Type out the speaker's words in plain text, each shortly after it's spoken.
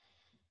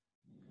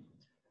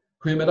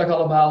Goedemiddag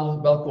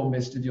allemaal, welkom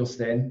bij Studio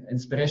Stijn,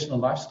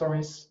 Inspirational Life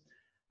Stories.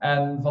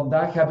 En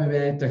vandaag hebben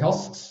wij te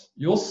gast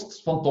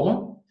Joost van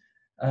Tomme.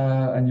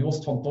 En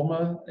Joost van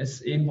Tomme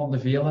is een van de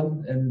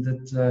velen in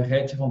dit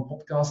rijtje van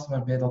podcasts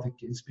waarbij dat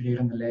ik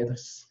inspirerende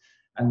leiders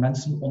en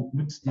mensen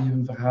ontmoet die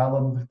hun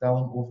verhalen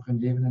vertellen over hun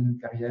leven en hun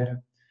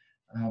carrière.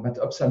 Met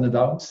de ups en de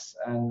downs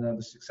en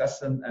de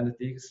successen en de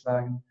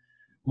tegenslagen.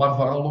 Maar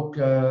vooral ook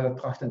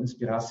kracht en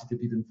inspiratie te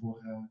bieden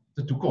voor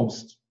de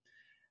toekomst.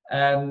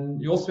 En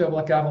Joost, we hebben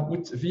elkaar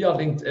ontmoet via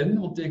LinkedIn,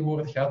 want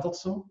tegenwoordig gaat dat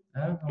zo.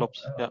 Hè?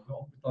 Klopt, ja. We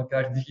ontmoeten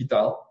elkaar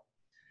digitaal.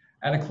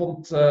 En ik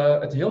vond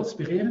het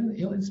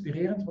heel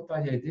inspirerend wat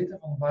dat jij deed,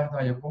 van waar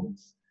dat je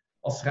komt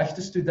als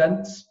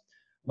rechtenstudent,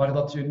 waar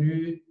dat je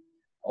nu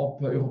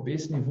op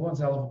Europees niveau en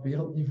zelfs op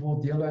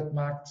wereldniveau deel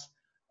uitmaakt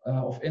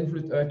of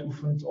invloed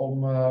uitoefent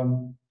om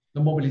de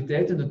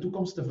mobiliteit in de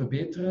toekomst te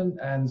verbeteren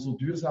en zo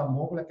duurzaam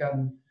mogelijk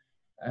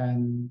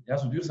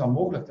zo duurzaam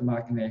mogelijk te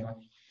maken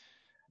eigenlijk.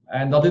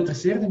 En dat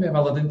interesseerde mij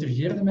wel, dat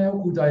intrigeerde mij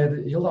ook, hoe dat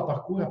je heel dat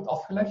parcours hebt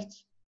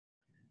afgelegd.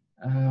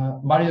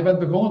 Maar je bent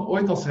begonnen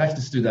ooit als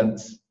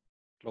rechtenstudent.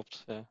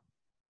 Klopt, ja.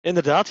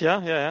 Inderdaad,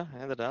 ja,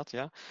 inderdaad,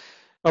 ja.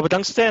 Maar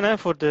bedankt Stijn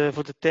voor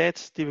de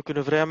tijd die we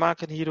kunnen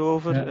vrijmaken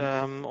hierover.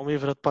 Ja. Om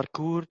even het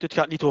parcours, dit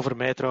gaat niet over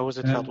mij trouwens,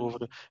 dit gaat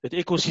over het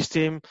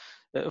ecosysteem.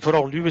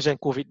 Vooral nu, we zijn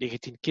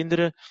COVID-19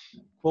 kinderen,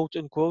 quote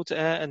unquote,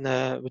 en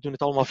we doen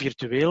het allemaal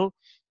virtueel.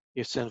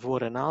 Heeft zijn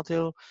voor- en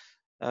nadeel.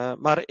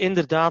 Maar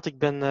inderdaad, ik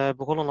ben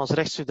begonnen als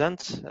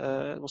rechtsstudent.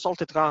 Was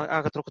altijd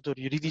aangetrokken door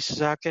juridische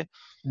zaken.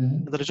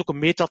 En dat is ook een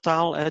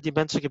metataal die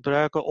mensen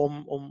gebruiken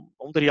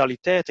om de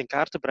realiteit in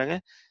kaart te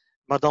brengen,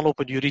 maar dan op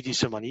een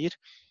juridische manier.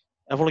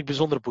 En vond ik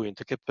bijzonder boeiend.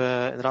 Ik heb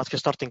inderdaad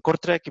gestart in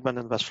Kortrijk. Ik ben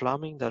in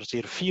West-Vlaming, daar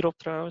zeer fier op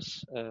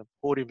trouwens.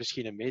 Hoor je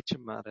misschien een beetje,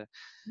 maar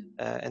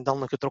en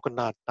dan getrokken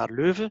naar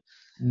Leuven.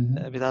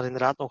 Heb je daar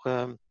inderdaad nog...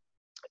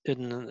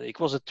 ik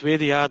was het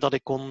tweede jaar dat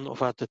ik kon,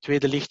 of uit de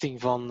tweede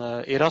lichting van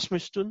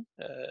Erasmus toen,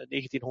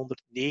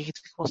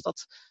 1990 was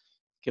dat.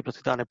 Ik heb dat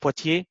gedaan in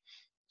Poitiers,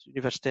 de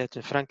universiteit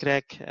in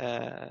Frankrijk.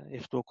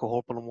 Heeft ook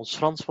geholpen om ons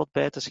Frans wat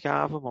bij te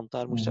schaven, want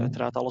daar moest je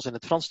uiteraard alles in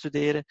het Frans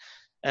studeren.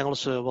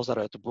 Engels was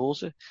daaruit de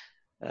boze,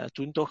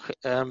 toen toch.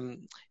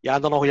 En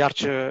dan nog een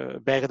jaartje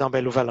bijgedaan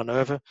bij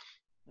Louvain-la-Neuve,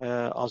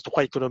 als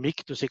droit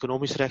économique, dus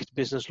economisch recht,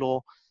 business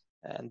law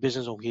en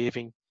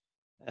businessomgeving.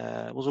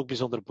 Was ook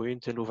bijzonder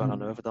boeiend in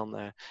Louvain-la-Neuve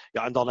dan.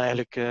 En dan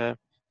eigenlijk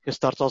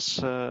gestart als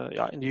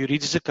in de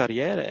juridische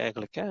carrière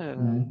eigenlijk.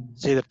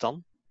 Sedert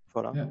dan.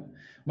 Voilà. Ja.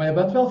 Maar je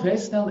bent wel vrij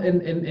snel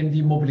in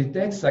die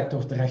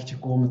mobiliteitssector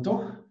terechtgekomen,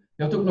 toch?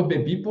 Je hebt ook nog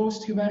bij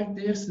Bpost gewerkt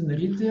eerst, in de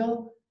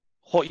retail?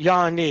 Goh,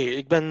 ja, nee.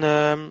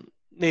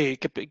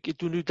 Ik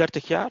doe nu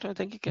 30 jaar,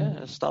 denk ik.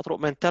 Hè. Staat er op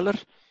mijn teller.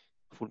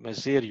 Ik voel me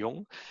zeer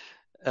jong.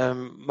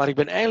 Maar ik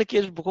ben eigenlijk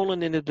eerst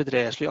begonnen in het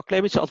bedrijfsleven. Een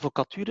klein beetje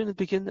advocatuur in het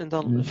begin en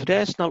dan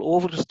vrij snel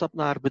overgestapt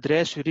naar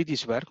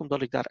bedrijfsjuridisch werk,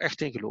 omdat ik daar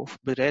echt in geloof.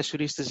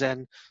 Bedrijfsjuristen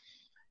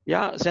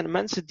zijn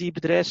mensen die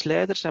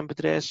bedrijfsleiders en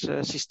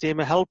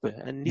bedrijfssystemen helpen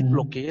en niet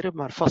blokkeren,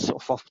 maar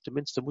of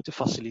tenminste moeten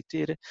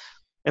faciliteren.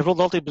 En vond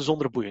het altijd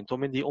bijzonder boeiend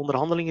om in die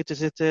onderhandelingen te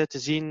zitten, te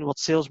zien wat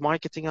sales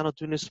marketing aan het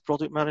doen is,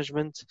 product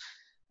management,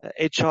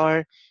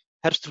 HR,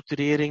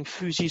 herstructurering,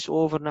 fusies,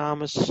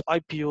 overnames,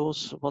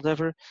 IPO's,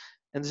 whatever.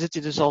 En dan zit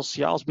je dus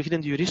als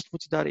beginnende jurist,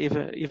 moet je daar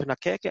even naar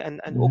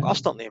kijken en ook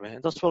afstand nemen.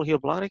 En dat is wel heel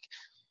belangrijk,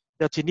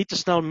 dat je niet te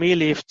snel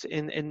meeleeft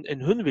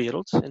in hun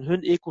wereld, in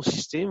hun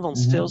ecosysteem van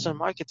sales en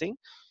marketing.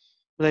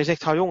 Maar dat je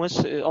zegt,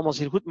 jongens, allemaal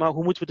zeer goed, maar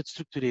hoe moeten we dit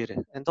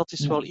structureren? En dat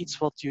is wel iets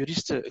wat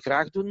juristen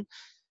graag doen.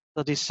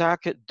 Dat is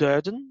zaken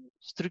duiden,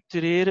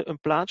 structureren, een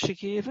plaatsje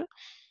geven.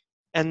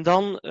 En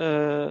dan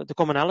de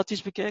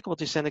commonalities bekijken.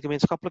 Wat zijn de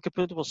gemeenschappelijke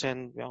punten? Wat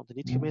zijn de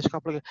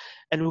niet-gemeenschappelijke?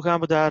 En hoe gaan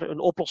we daar een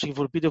oplossing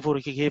voor bieden voor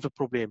een gegeven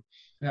probleem?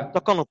 Ja.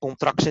 Dat kan een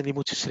contract zijn die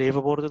moet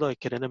geschreven worden.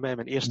 Ik herinner mij,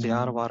 mijn eerste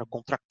jaren waren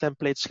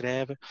contracttemplates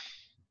schrijven.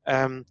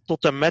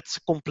 Tot en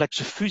met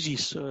complexe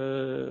fusies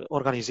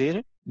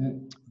organiseren.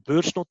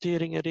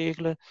 Beursnoteringen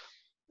regelen.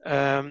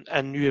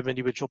 En nu hebben we een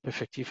nieuwe job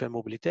effectief en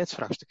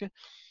mobiliteitsvraagstukken.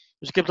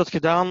 Dus ik heb dat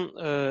gedaan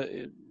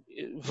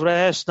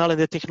vrij snel in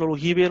de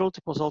technologiewereld.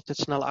 Ik was altijd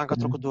snel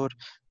aangetrokken door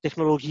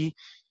technologie.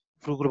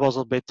 Vroeger was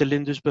dat bij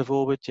Telindus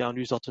bijvoorbeeld. Ja,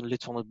 nu is dat een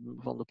lid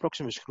van de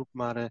Proximus groep.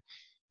 Maar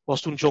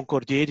was toen John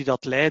Cordier die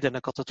dat leidde. En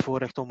ik had het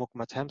voorrecht om ook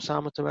met hem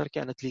samen te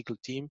werken en het legal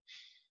team.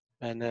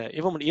 En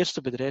een van mijn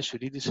eerste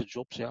bedrijfsjuridische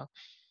jobs, ja.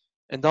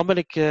 En dan ben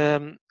ik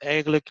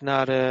eigenlijk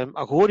naar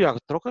Agoria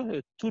getrokken.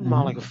 Het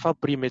toenmalige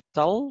Fabri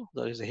Metal.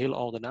 Dat is een heel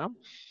oude naam.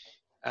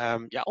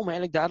 Om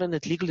eigenlijk daar in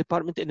het legal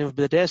department in een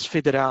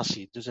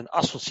bedrijfsfederatie, dus een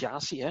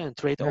associatie, een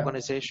trade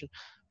organization,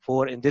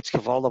 voor in dit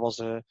geval, dat was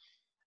de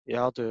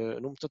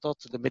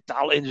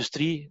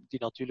metaalindustrie, die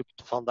natuurlijk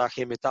vandaag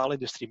geen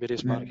metaalindustrie meer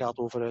is, maar gaat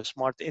over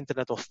smart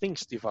Internet of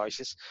Things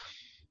devices.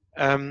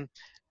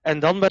 En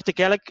dan werd ik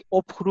eigenlijk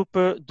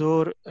opgeroepen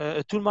door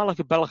het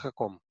toenmalige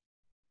Belgacom.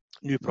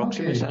 Nu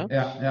Proximus. Dat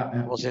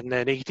was in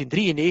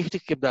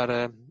 1993, ik heb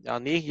daar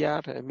 9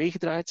 jaar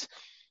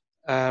meegedraaid.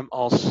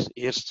 Als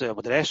eerste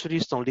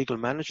bedrijfsjurist, dan legal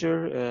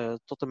manager,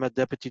 tot en met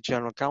deputy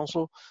general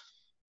counsel.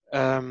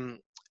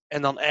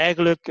 En dan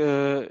eigenlijk,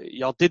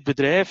 dit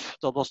bedrijf,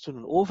 dat was toen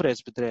een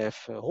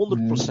overheidsbedrijf, 100%.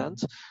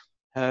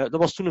 Dat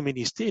was toen een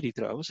ministerie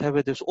trouwens.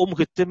 Hebben we dus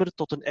omgetimmerd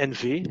tot een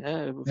NV,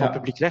 van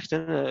publiek recht,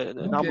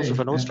 een Namelse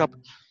vennootschap.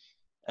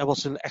 En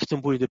was echt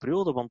een boeiende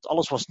periode, want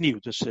alles was nieuw.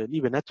 Dus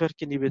nieuwe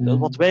netwerken,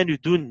 wat wij nu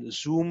doen,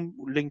 Zoom,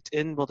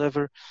 LinkedIn,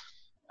 whatever,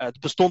 het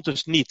bestond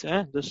dus niet.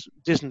 Dus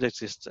it didn't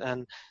exist. En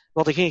we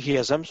hadden geen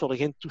gsm's, we hadden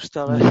geen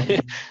toestellen.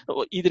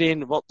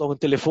 Iedereen had nog een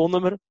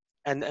telefoonnummer.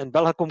 En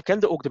Belgacom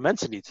kende ook de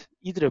mensen niet.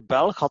 Iedere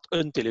Belg had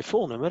een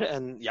telefoonnummer.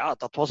 En ja,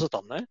 dat was het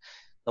dan.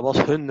 Dat was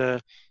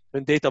hun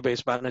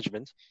database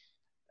management.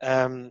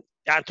 En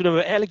toen hebben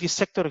we eigenlijk die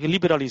sector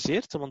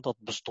geliberaliseerd, want dat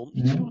bestond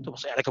niet vroeger. Dat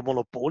was eigenlijk een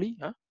monopolie.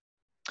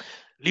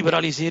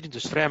 Liberalisering,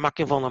 dus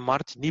vrijmaken van een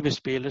markt, nieuwe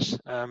spelers.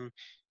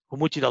 Hoe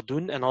moet je dat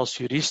doen? En als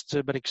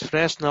jurist ben ik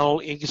vrij snel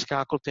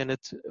ingeschakeld in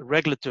het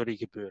regulatory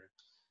gebeuren.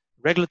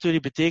 Regulatory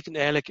betekent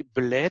eigenlijk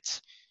beleid.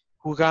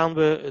 Hoe gaan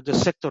we de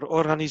sector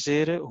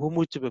organiseren? Hoe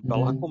moeten we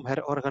Belgacom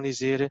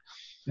herorganiseren?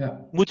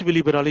 Ja. Moeten we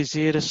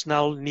liberaliseren?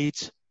 Snel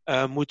niet.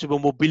 Moeten we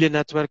mobiele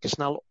netwerken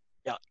snel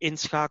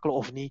inschakelen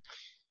of niet?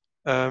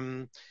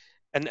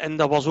 En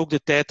dat was ook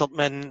de tijd dat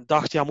men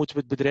dacht, moeten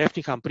we het bedrijf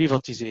niet gaan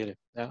privatiseren.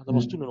 Ja, dat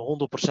was toen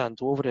een 100%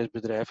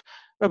 overheidsbedrijf.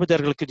 We hebben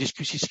dergelijke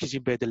discussies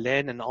gezien bij de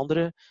Lijn en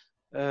andere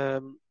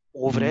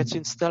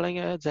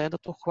overheidsinstellingen, zijn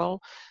dat toch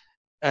wel.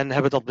 En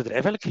hebben dat bedrijf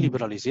eigenlijk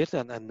geliberaliseerd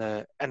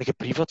en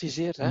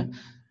geprivatiseerd.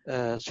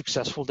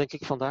 Succesvol, denk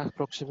ik, vandaag,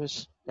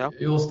 Proximus. Ja.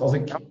 Joost,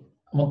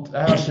 want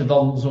als je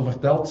dan zo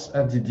vertelt,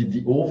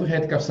 die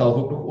overheid, ik heb zelf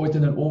ook nog ooit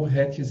in een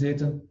overheid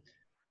gezeten.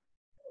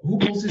 Hoe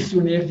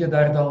positioneer je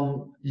daar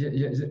dan,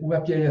 hoe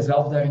heb jij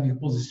jezelf daarin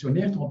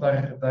gepositioneerd? Want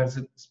daar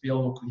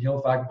spelen ook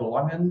heel vaak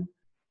belangen,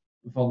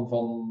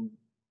 van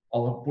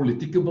alle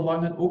politieke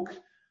belangen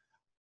ook.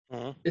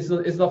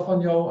 Is dat van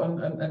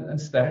jou een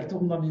sterkte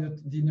om dan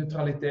die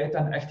neutraliteit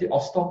en echt die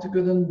afstand te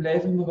kunnen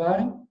blijven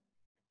bewaren?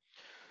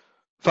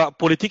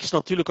 Politiek is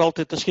natuurlijk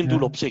altijd, dat is geen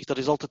doel op zich. Dat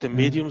is altijd een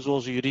medium,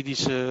 zoals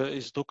juridisch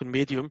is het ook een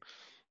medium.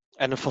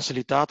 En een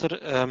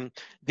facilitator.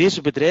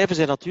 Deze bedrijven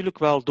zijn natuurlijk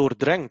wel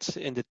doordrenkt,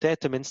 in de tijd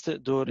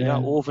tenminste, door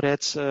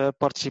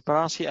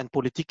overheidsparticipatie en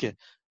politieke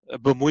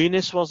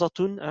bemoeienis was dat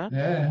toen.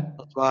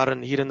 Dat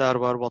waren hier en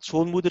daar wat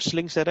schoonmoeders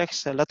links en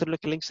rechts,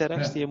 letterlijk links en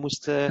rechts, die je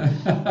moest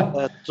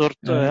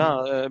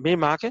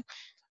meemaken.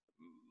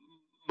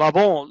 Maar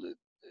bon,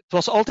 het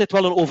was altijd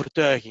wel een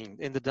overtuiging,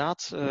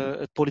 inderdaad.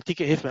 Het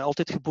politieke heeft mij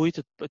altijd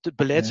geboeid, het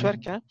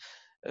beleidswerk.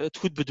 Het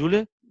goed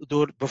bedoelen,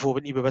 door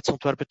bijvoorbeeld nieuwe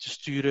wetsontwerpen te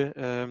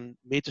sturen,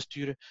 mee te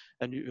sturen,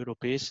 en nu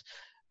Europees.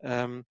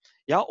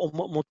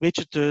 Om het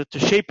beetje te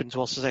shapen,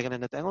 zoals ze zeggen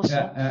in het Engels.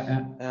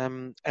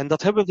 En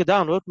dat hebben we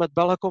gedaan hoor. Met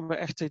Belgacom hebben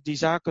we echt die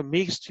zaken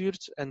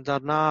meegestuurd. En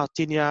daarna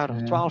 10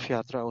 jaar, 12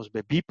 jaar trouwens,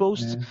 bij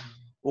bpost.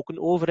 Ook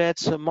een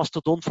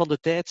overheidsmastodont van de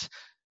tijd.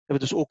 Hebben we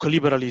dus ook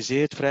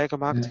geliberaliseerd,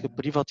 vrijgemaakt,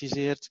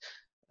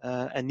 geprivatiseerd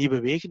en nieuwe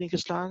wegen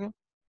ingeslagen.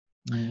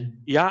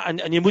 Ja,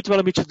 en je moet wel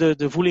een beetje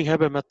de voeling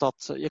hebben met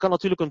dat. Je kan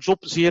natuurlijk een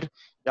job zeer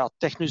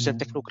technisch en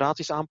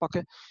technocratisch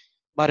aanpakken.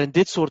 Maar in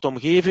dit soort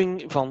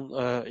omgeving van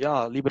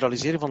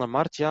liberaliseren van de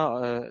markt,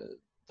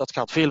 dat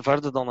gaat veel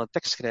verder dan een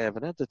tekst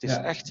schrijven. Hè. Dat is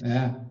echt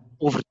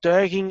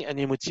overtuiging en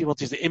je moet zien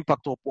wat is de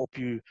impact op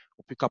je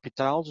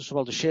kapitaal, dus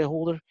zowel de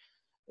shareholder,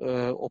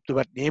 op de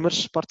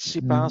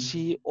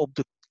werknemersparticipatie, op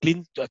de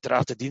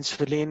uiteraard de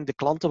dienstverlening, de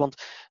klanten, want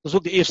dat is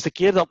ook de eerste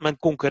keer dat men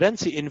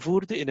concurrentie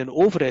invoerde in een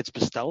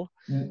overheidsbestel.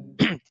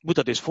 Je moet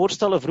dat eens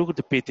voorstellen, vroeger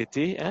de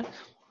PTT,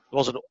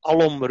 was een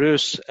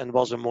alomreus en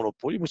was een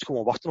monopolie. Je moest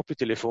gewoon wachten op je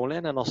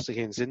telefoonlijn en als er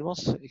geen zin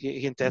was,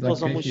 geen tijd was,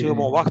 dan moest je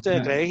gewoon wachten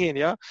en krijg je geen.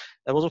 Ja.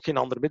 Er was ook geen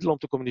ander middel om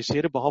te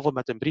communiceren, behalve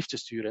met een brief te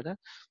sturen.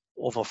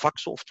 Of een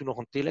fax, of toen nog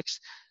een telex.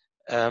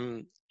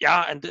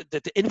 En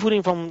de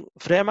invoering van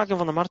vrijmaken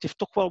van de markt heeft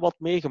toch wel wat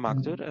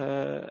meegemaakt. Hoor.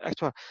 Echt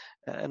waar.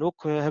 En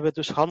ook hebben we het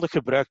dus handig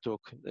gebruikt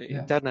ook.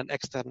 Intern en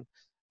extern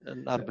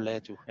naar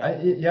beleid toe. Ja.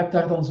 Je hebt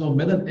daar dan zo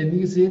middenin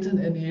gezeten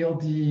in heel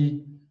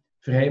die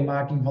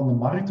vrijmaking van de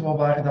markt. Wat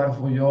waren daar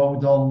voor jou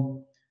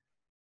dan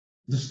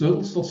de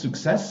sleutels tot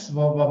succes?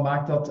 Wat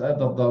maakt dat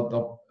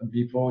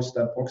bpost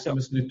en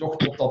Proximus nu toch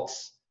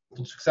tot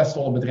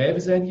succesvolle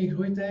bedrijven zijn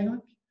gegroeid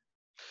eigenlijk?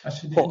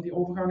 Als je in die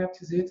overgang hebt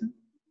gezeten?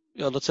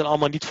 Ja, dat zijn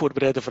allemaal niet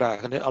voorbereide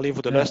vragen. Hè. Alleen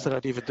voor de luisteraar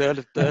even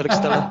duidelijk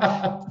stellen.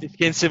 Het is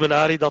geen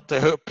seminarie dat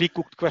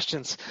pre-cooked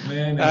questions.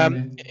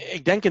 Nee.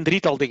 Ik denk een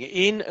drietal dingen.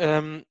 Eén,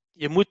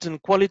 je moet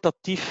een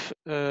kwalitatief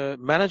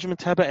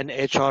management hebben en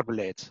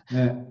HR-beleid.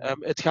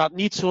 Het gaat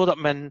niet zo dat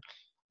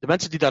de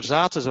mensen die daar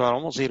zaten, ze waren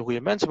allemaal zeer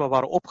goede mensen, maar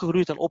waren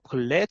opgegroeid en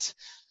opgeleid,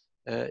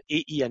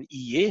 EI en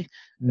IE,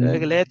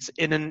 geleid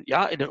in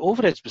een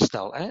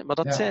overheidsbestel. Hè. Maar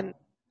dat zijn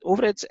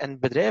overheids- en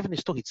bedrijven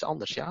is toch iets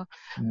anders, ja.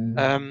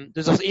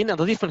 Dus dat is één, en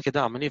dat heeft men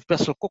gedaan. Men heeft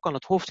Bessel Kok aan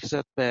het hoofd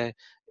gezet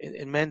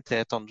in mijn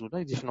tijd dan doen.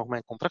 Die heeft nog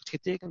mijn contract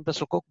getekend,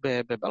 Bessel Kok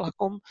bij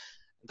Belgacom.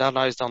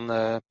 Daarna is dan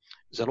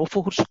zijn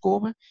opvolgers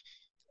gekomen.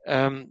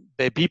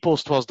 Bij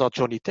bpost was dat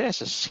Johnny Thijs,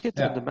 een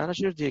schitterende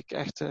manager, die ik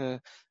echt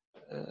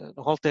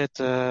nog altijd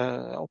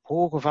op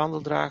hoge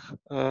vaandel draag.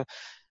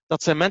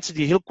 dat zijn mensen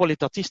die heel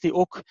kwalitatief, die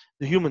ook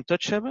de human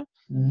touch hebben,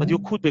 maar die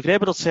ook goed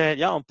begrijpen dat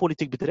zij een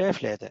politiek bedrijf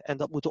leiden. En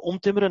dat moeten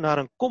omtimmeren naar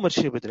een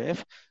commercieel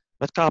bedrijf,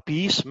 met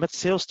KPI's, met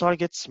sales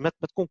targets,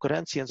 met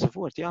concurrentie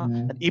enzovoort.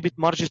 En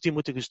EBIT-marges die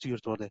moeten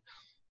gestuurd worden,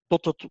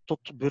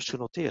 tot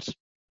beursgenoteerd.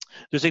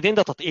 Dus ik denk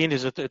dat één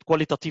is, het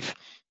kwalitatief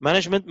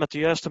management, met de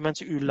juiste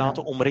mensen u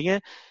laten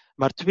omringen.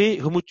 Maar 2,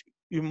 je moet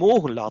u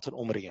mogen laten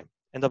omringen.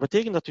 En dat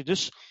betekent dat u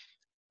dus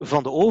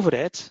van de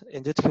overheid,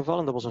 in dit geval,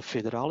 en dat was een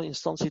federale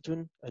instantie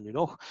toen, en nu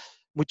nog,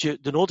 moet je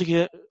de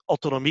nodige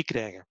autonomie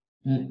krijgen.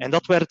 En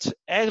dat werd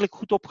eigenlijk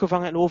goed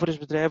opgevangen in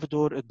overheidsbedrijven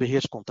door het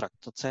beheerscontract.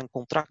 Dat zijn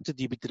contracten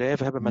die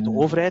bedrijven hebben met de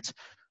overheid.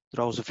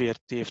 Trouwens, de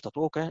VRT heeft dat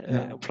ook,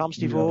 op Vlaams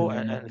niveau,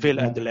 en veel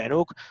in de lijn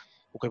ook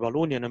in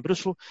Wallonië en in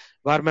Brussel,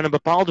 waar men een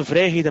bepaalde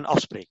vrijheden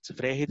afspreekt.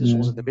 Vrijheden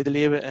zoals in de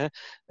middeleeuwen.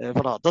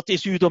 Voilà. Dat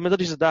is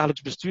het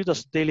dagelijks bestuur, dat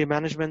is het daily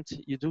management,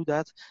 you do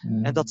that.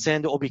 En dat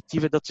zijn de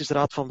objectieven, dat is de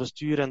raad van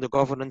bestuur en de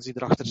governance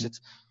die erachter zit.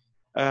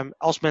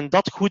 Als men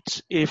dat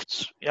goed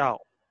heeft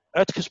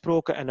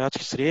uitgesproken en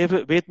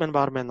uitgeschreven, weet men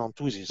waar men aan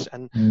toe is.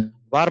 En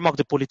waar mag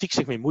de politiek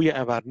zich mee moeien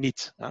en waar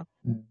niet.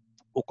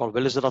 Ook al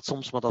willen ze dat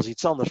soms, maar dat is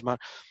iets anders.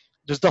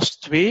 Dus dat is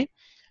 2.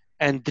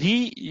 En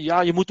 3,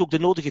 je moet ook de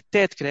nodige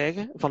tijd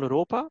krijgen van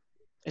Europa.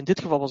 In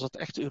dit geval was dat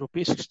echt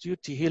Europees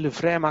gestuurd, die hele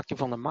vrijmaking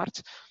van de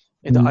markt.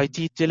 In de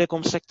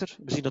IT-telecomsector,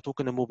 we zien dat ook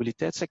in de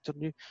mobiliteitssector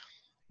nu.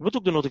 Je moet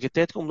ook de nodige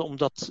tijd komen,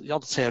 omdat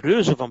dat zijn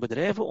reuzen van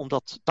bedrijven,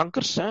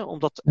 om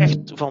dat echt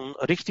van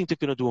richting te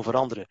kunnen doen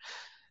veranderen.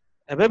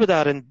 En we hebben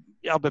daar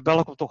bij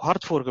Belgacom toch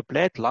hard voor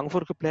gepleit, lang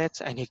voor gepleit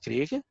en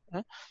gekregen.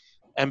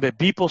 En bij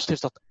Bpost is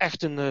dat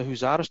echt een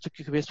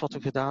huzarenstukje geweest wat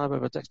we gedaan hebben.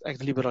 We hebben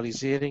echt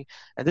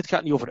liberalisering. En dit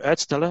gaat niet over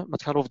uitstellen, maar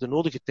het gaat over de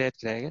nodige tijd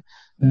krijgen.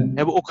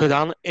 Hebben we ook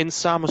gedaan in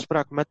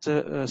samenspraak met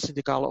de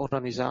syndicale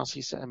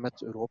organisaties en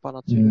met Europa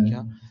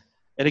natuurlijk.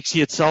 En ik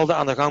zie hetzelfde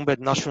aan de gang bij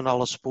het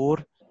nationale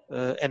spoor,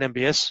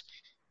 NMBS,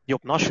 die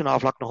op nationaal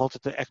vlak nog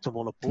altijd de echte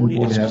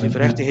monopolie, exclusieve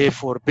rechten heeft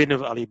voor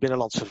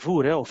binnenlands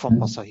vervoer, of van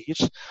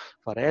passagiers,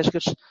 van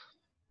reizigers.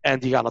 En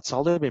die gaan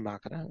hetzelfde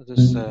meemaken.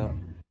 Dus...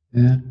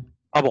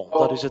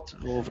 dat is het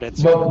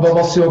overheid. Wat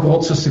was jouw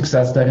grootste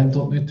succes daarin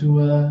tot nu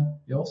toe,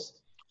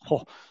 Joost?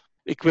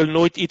 Ik wil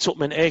nooit iets op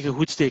mijn eigen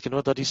hoed steken,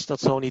 hoor. Dat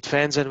zou niet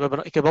fijn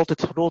zijn. Ik heb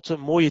altijd grote,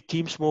 mooie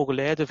teams mogen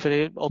leiden,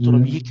 veel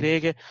autonomie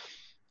gekregen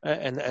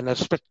en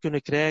respect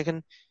kunnen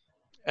krijgen.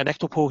 En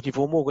echt op hoog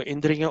niveau mogen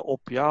indringen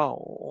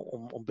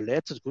om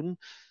beleid te doen.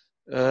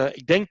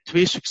 Ik denk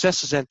 2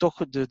 successen zijn toch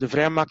de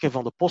vrijmaking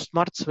van de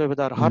postmarkt. We hebben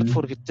daar hard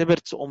voor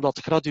getimmerd om dat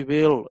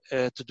gradueel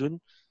te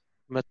doen.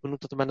 Met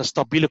een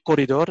stabiele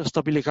corridor, een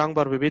stabiele gang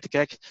waar we weten,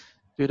 kijk,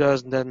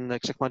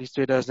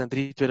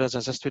 2003,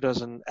 2006,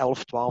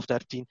 2011, 12,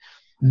 13,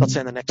 dat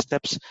zijn de next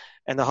steps.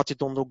 En dan had je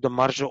dan ook de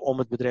marge om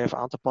het bedrijf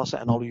aan te passen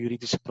en alle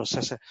juridische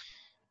processen.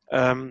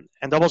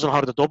 En dat was een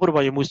harde dobber,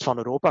 want je moest van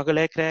Europa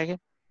gelijk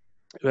krijgen.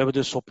 We hebben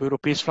dus op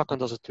Europees vlak, en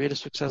dat is het tweede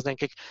succes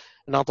denk ik,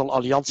 een aantal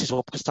allianties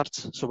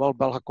opgestart, zowel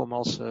Belgacom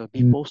als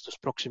Bpost, dus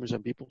Proximus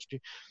en Bpost nu,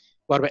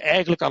 waar we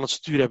eigenlijk aan het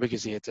stuur hebben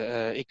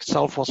gezeten. Ik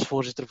zelf was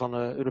voorzitter van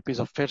het Europees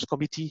Affairs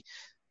Committee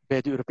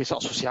bij de Europese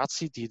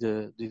Associatie, die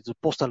de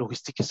post- en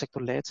logistieke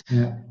sector leidt,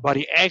 waar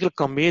je eigenlijk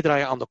kan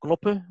meedraaien aan de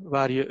knoppen,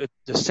 waar je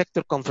de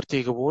sector kan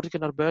vertegenwoordigen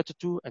naar buiten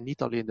toe, en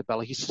niet alleen de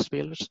Belgische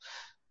spelers,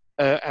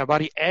 en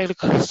waar je eigenlijk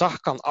gezag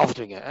kan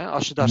afdwingen.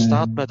 Als je daar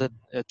staat met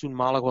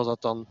toenmalig was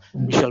dat dan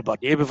Michel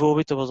Barnier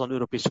bijvoorbeeld, dat was dan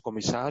Europese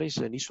commissaris,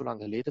 niet zo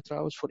lang geleden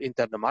trouwens, voor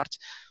interne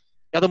markt.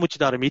 Dan moet je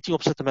daar een meeting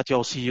op zetten met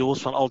jouw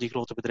CEO's van al die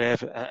grote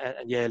bedrijven.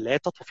 En jij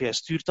leidt dat, of jij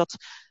stuurt dat.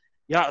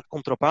 Het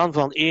komt erop aan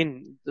van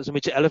 1, dat is een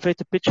beetje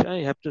elevator pitch. Je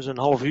hebt dus een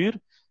half uur.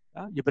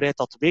 Je bereidt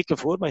dat weken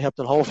voor, maar je hebt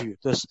een half uur.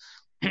 Dus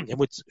je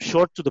moet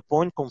short to the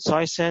point,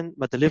 concise zijn,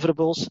 met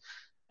deliverables.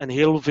 En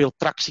heel veel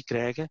tractie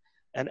krijgen.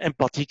 En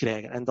empathie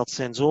krijgen. En dat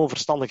zijn zo'n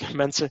verstandige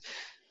mensen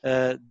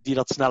die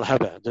dat snel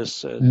hebben. Dus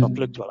dat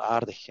lukt wel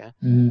aardig.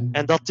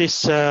 En dat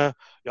is,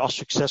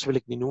 succes wil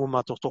ik niet noemen,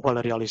 maar toch wel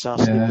een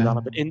realisatie die we gedaan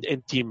hebben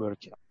in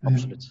teamwork.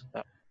 Absoluut.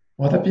 Ja.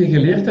 Wat heb je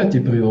geleerd uit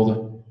die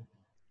periode?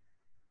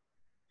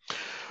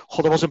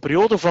 Dat was een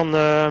periode van,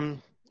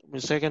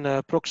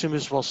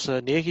 Proximus was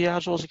 9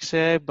 jaar, zoals ik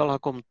zei.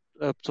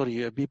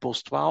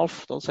 Bpost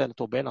 12, dat zijn het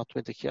al bijna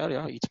 20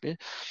 jaar, iets meer.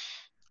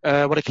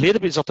 Wat ik geleerd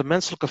heb, is dat de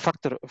menselijke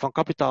factor van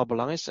kapitaal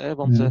belang is.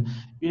 Want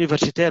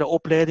universitaire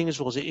opleidingen,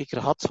 zoals ik er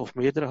had, of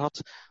meerdere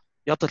had,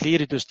 dat leer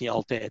je dus niet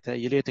altijd.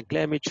 Je leert een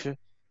klein beetje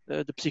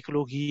de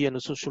psychologie en de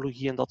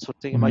sociologie en dat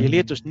soort dingen. Maar je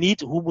leert dus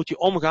niet hoe moet je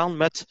omgaan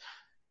met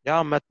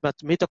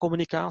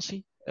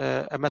metacommunicatie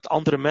en met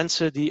andere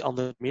mensen die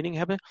andere mening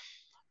hebben.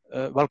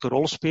 Welke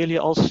rol speel je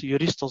als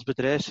jurist, als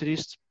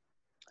bedrijfsjurist,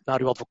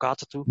 naar uw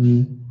advocaten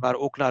toe, maar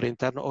ook naar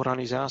interne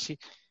organisatie.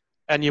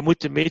 En je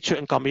moet een beetje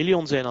een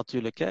chameleon zijn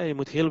natuurlijk. Je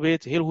moet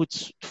heel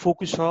goed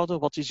focus houden.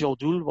 Wat is jouw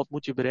doel? Wat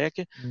moet je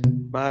bereiken?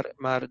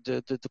 Maar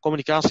de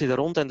communicatie daar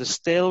rond en de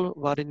stijl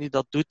waarin je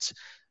dat doet,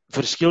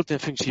 verschilt in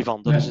functie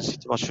van. Dat is een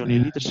situationeel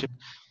leadership.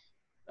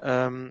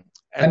 En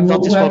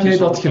hoe heb jij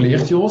dat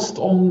geleerd, Joost,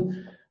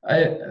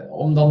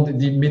 om dan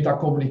die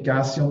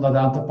metacommunicatie, om dat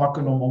aan te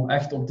pakken, om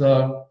echt op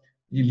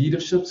die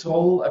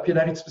leadershipsrol, heb je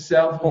daar iets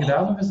speciaal voor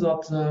gedaan? Of is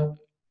dat...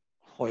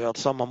 Oh ja, het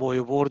zijn allemaal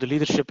mooie woorden.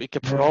 Leadership. Ik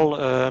heb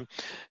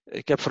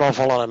vooral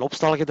vallen en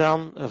opstaan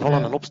gedaan.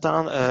 Vallen en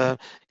opstaan.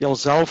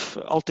 Jouzelf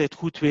altijd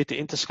goed weten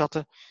in te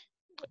schatten.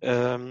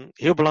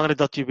 Heel belangrijk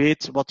dat je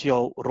weet wat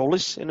jouw rol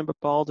is in een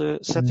bepaalde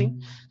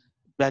setting.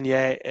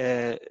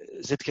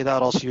 Zit je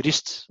daar als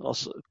jurist,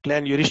 als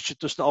klein juristje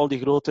tussen al die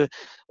grote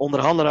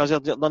onderhandelaars,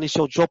 dan is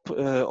jouw job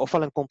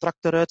ofwel een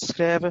contract eruit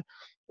schrijven,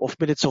 of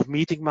minutes of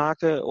meeting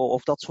maken,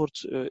 of dat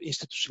soort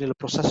institutionele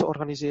processen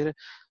organiseren.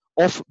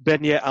 Of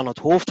ben jij aan het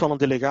hoofd van een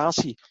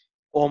delegatie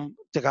om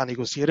te gaan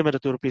negociëren met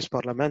het Europees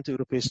Parlement, de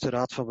Europese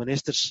Raad van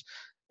Ministers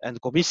en de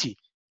Commissie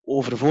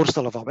over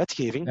voorstellen van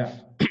wetgeving.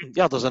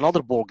 Ja, dat is een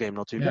ander ballgame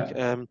natuurlijk.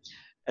 En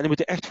je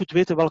moet echt goed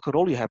weten welke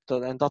rol je hebt.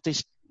 En dat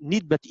is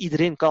niet met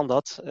iedereen kan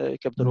dat.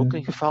 Ik heb er ook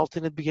in gefaald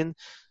in het begin.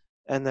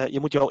 En je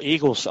moet jouw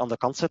ego's aan de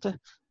kant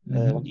zetten.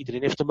 Want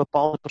iedereen heeft een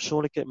bepaalde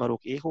persoonlijkheid, maar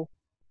ook ego.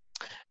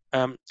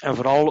 En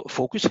vooral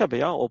focus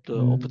hebben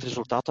op het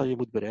resultaat dat je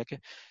moet bereiken.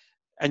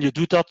 En je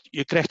doet dat,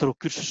 je krijgt er ook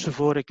cursussen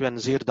voor. Ik ben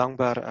zeer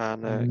dankbaar aan,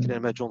 ik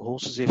herinner mij John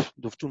Hosses,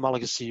 de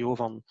toenmalige CEO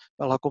van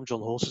Welcome,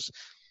 John Hosses,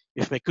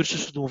 heeft mij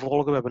cursussen doen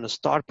volgen. We hebben een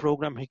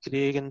STAR-programma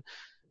gekregen,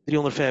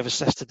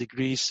 365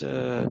 degrees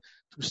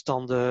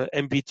toestanden,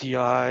 MBTI,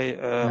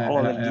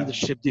 allerlei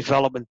leadership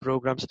development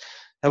programs. Dat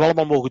hebben we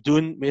allemaal mogen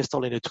doen,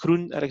 meestal in het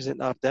groen, ergens in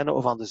de Ardennen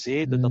of aan de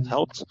zee. Dat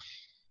helpt.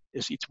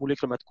 Is iets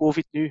moeilijker met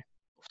COVID nu,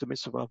 of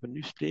tenminste waar we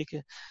nu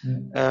spreken.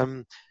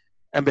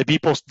 En bij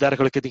Bpost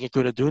dergelijke dingen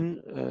kunnen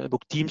doen.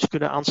 Ook teams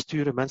kunnen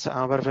aansturen, mensen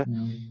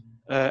aanwerven.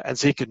 En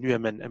zeker nu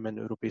in mijn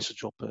Europese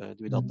job doe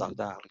je dat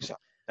dagelijks.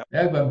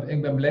 Ja,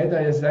 ik ben blij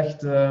dat je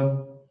zegt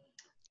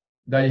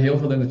dat je heel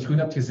veel in het groen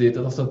hebt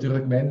gezeten. Dat is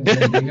natuurlijk mijn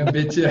ding een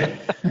beetje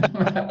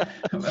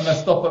met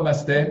Stappen met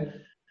Stijn.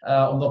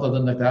 Omdat het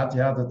inderdaad,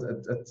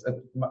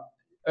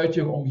 uit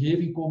je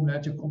omgeving komen,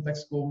 uit je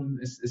context komen,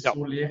 is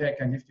zo leerrijk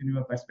en geeft je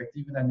nieuwe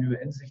perspectieven en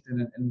nieuwe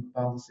inzichten in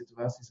bepaalde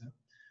situaties. Hè.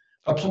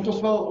 Ik vond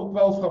het ook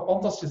wel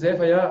frappant als je zei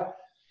van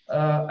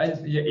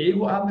je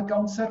ego aan de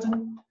kant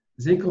zetten.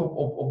 Zeker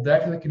op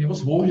dergelijke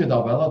niveaus hoor je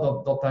dat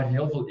wel, dat daar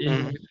heel veel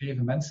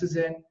ego-gedreven mensen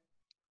zijn.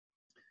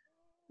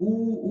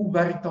 Hoe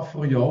werkt dat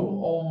voor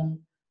jou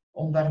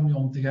om daarmee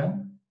om te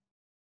gaan?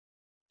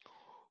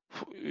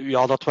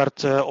 Ja, dat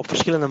werkt op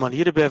verschillende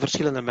manieren bij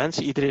verschillende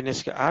mensen. Iedereen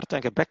is geaard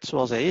en gebekt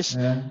zoals hij is.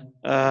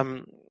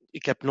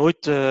 Ik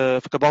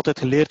heb altijd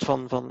geleerd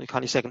van ik ga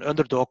niet zeggen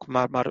underdog,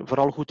 maar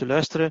vooral goed te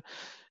luisteren,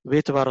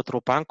 weten waar het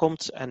erop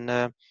aankomt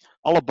en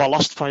alle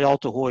ballast van jou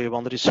te gooien,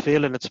 want er is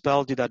veel in het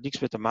spel die daar niks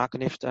mee te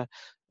maken heeft.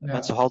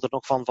 Mensen houden er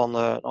nog van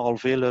al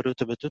veel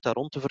rutte-betut daar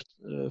rond te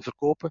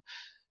verkopen.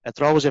 En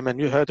trouwens, in mijn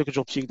nu huidige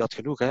job zie ik dat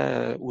genoeg.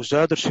 Hoe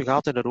zuider je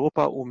gaat in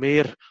Europa, hoe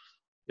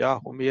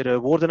meer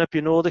woorden heb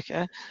je nodig.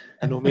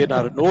 En hoe meer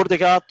naar het noorden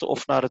gaat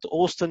of naar het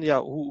oosten,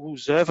 hoe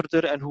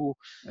zuiverder en hoe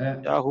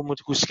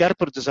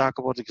scherper de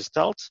zaken worden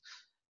gesteld.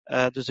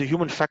 Dus de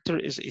human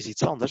factor is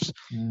iets anders.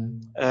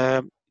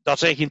 Daar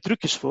zijn geen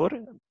trucjes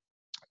voor.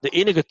 De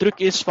enige truc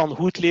is van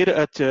goed leren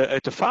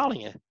uit de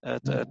falingen.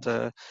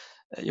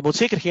 Je moet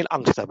zeker geen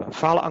angst hebben.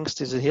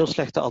 Faalangst is een heel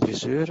slechte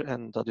adviseur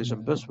en dat is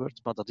een buzzword,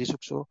 maar dat is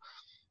ook zo.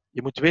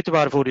 Je moet weten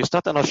waarvoor je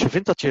staat en als je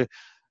vindt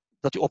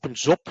dat je op een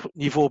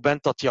jobniveau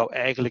bent dat jou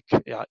eigenlijk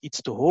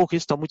iets te hoog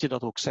is, dan moet je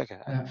dat ook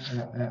zeggen.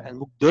 En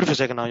moet durven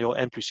zeggen aan jouw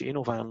N+1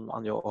 of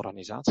aan jouw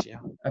organisatie.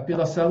 Ja. Heb je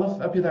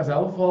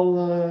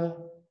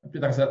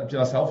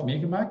dat zelf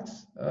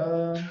meegemaakt?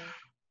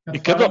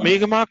 Ik heb dat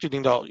meegemaakt. Ik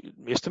denk dat de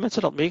meeste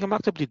mensen dat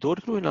meegemaakt hebben die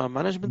doorgroeien naar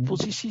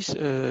managementposities,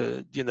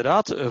 die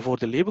inderdaad voor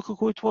de leeuwen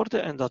gegooid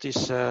worden. En dat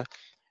is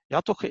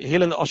toch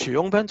heel, als je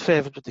jong bent,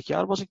 25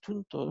 jaar was ik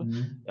toen,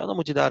 dan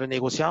moet je daar een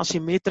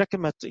negociatie meetrekken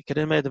met, ik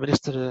herinner mij de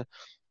minister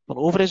van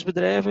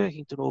overheidsbedrijven,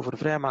 ging toen over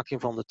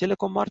vrijmaking van de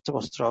telecommarkt. Dat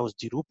was trouwens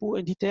Di Rupo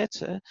in die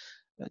tijd.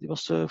 Die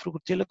was vroeger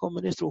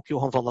telecomminister, ook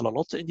Johan van der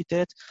Lanotte in die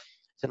tijd.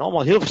 Het zijn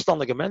allemaal heel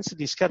verstandige mensen,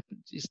 die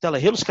stellen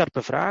heel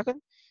scherpe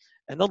vragen.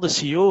 En dan de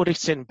CEO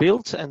richt zijn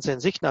beeld en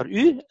zijn zicht naar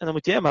u, en dan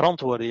moet jij maar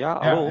antwoorden.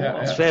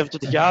 Als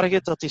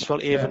 25-jarige, dat is wel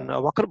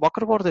even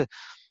wakker worden.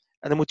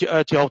 En dan moet je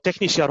uit jouw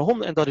technisch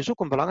jargon, en dat is ook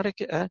een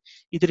belangrijke,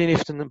 iedereen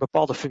heeft een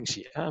bepaalde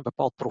functie, een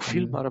bepaald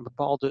profiel, maar een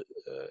bepaalde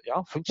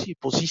functie,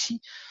 positie.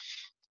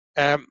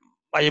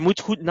 Maar je moet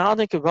goed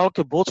nadenken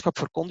welke boodschap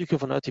verkondig je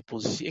vanuit die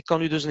positie. Ik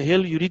kan u dus een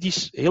heel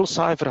juridisch, heel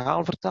saai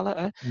verhaal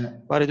vertellen,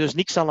 waar je dus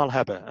niks aan zal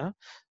hebben.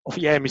 Of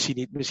jij misschien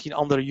niet, misschien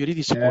andere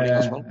juridische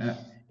collega's wel.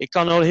 Ik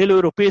kan nou een heel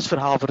Europees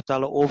verhaal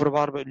vertellen over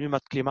waar we nu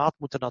met klimaat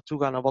moeten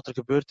naartoe gaan en wat er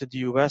gebeurt in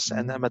de US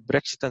en met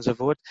Brexit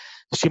enzovoort.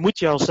 Dus je moet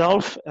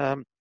jouzelf,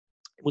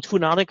 je moet goed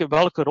nadenken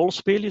welke rol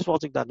speel je,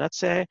 zoals ik daarnet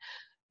zei.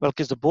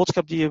 Welke is de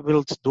boodschap die je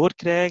wilt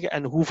doorkrijgen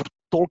en hoe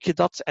vertolk je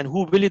dat en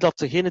hoe wil je dat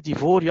degene die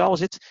voor jou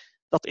zit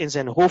dat in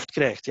zijn hoofd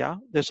krijgt.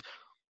 Ja? Dus,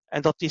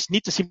 en dat is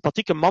niet de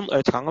sympathieke man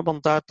uitgangen,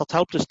 want dat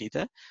helpt dus niet.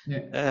 Hè?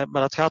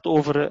 Maar dat gaat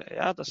over,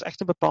 dat is echt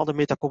een bepaalde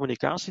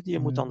metacommunicatie die je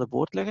moet aan de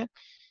boord leggen.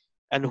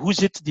 En hoe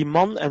zit die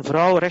man en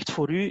vrouw recht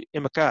voor u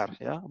in elkaar?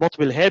 Ja? Wat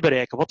wil hij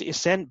bereiken? Wat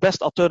is zijn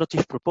best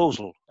alternative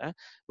proposal? Hè?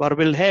 Waar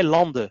wil hij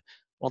landen?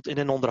 Want in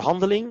een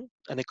onderhandeling,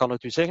 en ik kan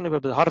het u zeggen, we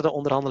hebben harde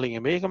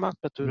onderhandelingen meegemaakt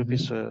met het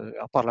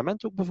Europese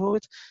parlement ook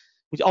bijvoorbeeld,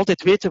 moet je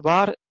altijd weten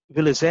waar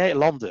willen zij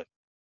landen.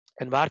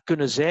 En waar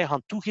kunnen zij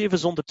gaan toegeven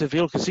zonder te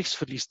veel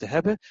gezichtsverlies te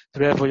hebben.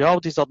 Terwijl voor jou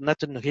is dat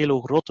net een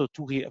hele grote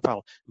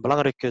een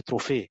belangrijke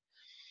trofee.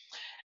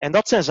 En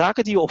dat zijn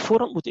zaken die je op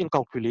voorhand moet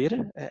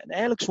incalculeren. En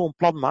eigenlijk zo'n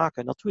plan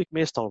maken. En dat doe ik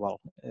meestal wel.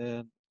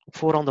 Op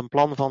voorhand een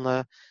plan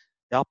van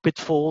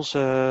pitfalls.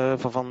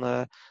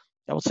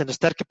 Wat zijn de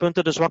sterke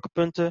punten, de zwakke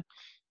punten.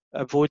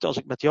 Bijvoorbeeld als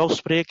ik met jou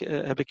spreek,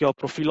 heb ik jouw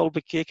profiel al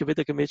bekeken. Weet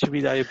ik een beetje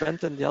wie dat je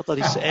bent. En dat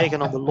is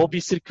eigen aan de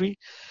lobbycircuit.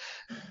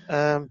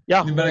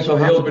 Nu ben ik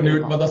wel heel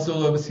benieuwd, maar dat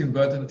zullen we misschien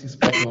buiten het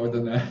gesprek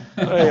houden.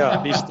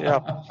 Liefst,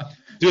 ja.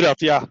 Doe dat,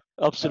 ja,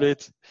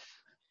 absoluut.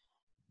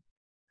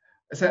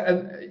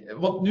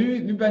 Want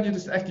nu ben je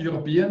dus echt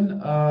European,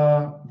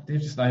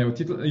 even naar jouw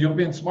titel,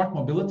 European Smart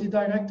Mobility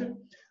Director.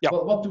 Ja.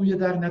 Wat doe je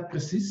daar net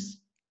precies?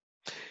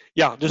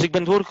 Ja, dus ik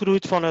ben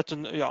doorgegroeid vanuit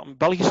een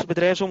Belgische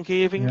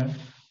bedrijfsomgeving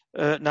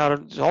naar,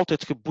 het is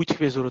altijd geboeid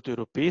geweest door het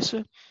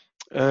Europese.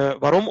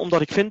 Waarom?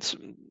 Omdat ik vind,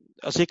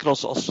 zeker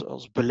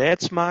als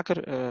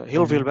beleidsmaker,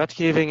 heel veel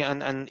wetgeving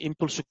en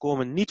impulsen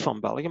komen niet van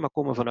België, maar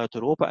komen vanuit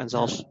Europa en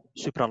zelfs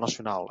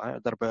supranationaal,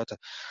 daarbuiten.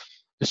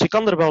 Dus je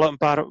kan er wel een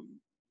paar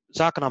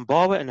zaken aan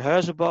bouwen en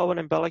huizen bouwen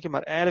in België,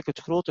 maar eigenlijk het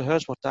grote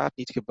huis wordt daar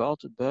niet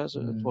gebouwd.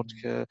 Het wordt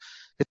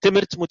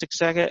getimmerd, moet ik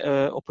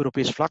zeggen, op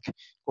Europees vlak,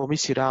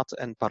 commissie, raad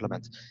en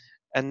parlement.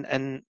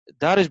 En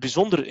daar is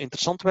bijzonder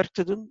interessant werk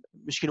te doen.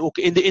 Misschien ook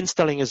in de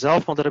instellingen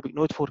zelf, want daar heb ik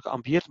nooit voor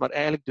geambieerd, maar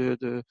eigenlijk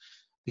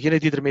degenen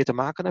die ermee te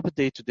maken hebben,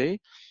 day-to-day,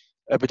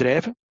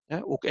 bedrijven,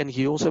 ook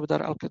NGO's hebben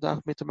daar elke dag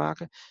mee te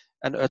maken,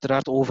 en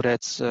uiteraard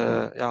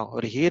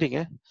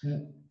regeringen.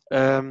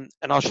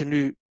 En als je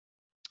nu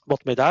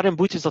wat mij daarin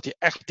boeit, is dat je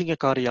echt dingen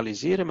kan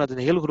realiseren met een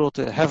heel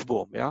grote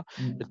hefboom. Ja.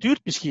 Het duurt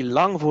misschien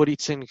lang voor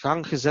iets in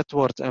gang gezet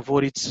wordt en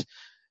voor iets,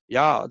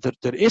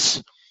 er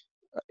is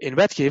in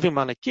wetgeving,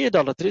 maar een keer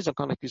dat het er is, dan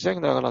kan ik u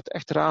zeggen dat het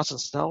echt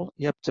razendsnel.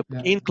 Je hebt op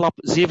één klap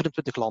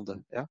 27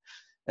 landen. Ja.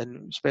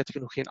 En spijtig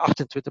genoeg geen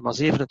 28, maar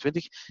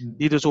 27,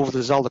 die dus over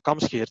dezelfde kam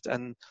scheert.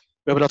 En we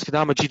hebben dat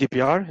gedaan met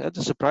GDPR,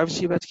 dus de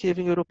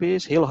privacywetgeving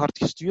Europees, heel hard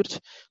gestuurd.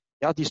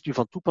 Ja, die is nu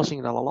van toepassing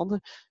in alle landen.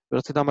 We hebben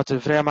dat gedaan met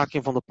de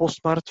vrijmaking van de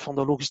postmarkt, van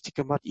de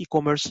logistieke markt,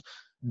 e-commerce,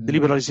 de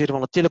liberalisering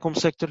van de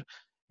telecomsector,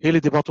 hele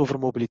debat over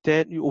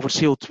mobiliteit, nu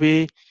over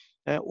CO2,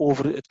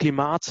 over het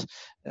klimaat,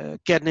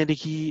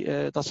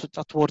 kernenergie,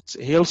 dat wordt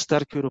heel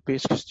sterk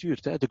Europees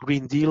gestuurd. De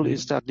Green Deal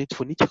is daar niet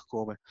voor niet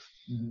gekomen.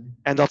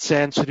 En dat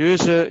zijn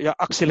serieuze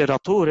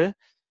acceleratoren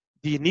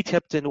die je niet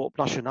hebt op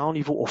nationaal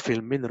niveau, of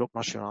veel minder op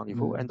nationaal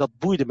niveau. En dat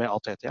boeide mij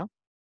altijd,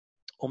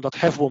 om dat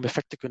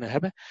hefboom-effect te kunnen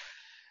hebben.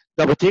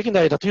 Dat betekent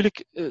dat je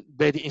natuurlijk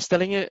bij die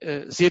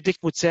instellingen zeer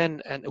dicht moet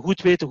zijn en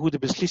goed weten hoe de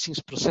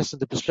beslissingsprocessen,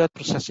 de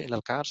besluitprocessen in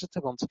elkaar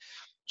zitten. Want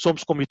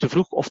soms kom je te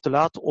vroeg of te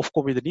laat, of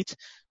kom je er niet.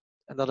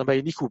 En dan ben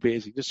je niet goed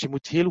bezig. Dus je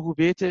moet heel goed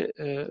weten.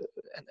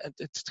 En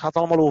het gaat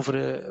allemaal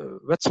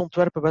over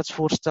wetsontwerpen,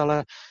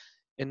 wetsvoorstellen.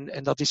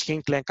 En dat is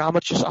geen klein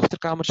kamertjes,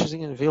 achterkamertjes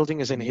dingen. Veel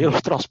dingen zijn heel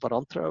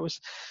transparant trouwens.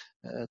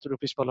 Het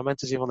Europees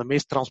Parlement is een van de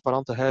meest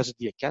transparante huizen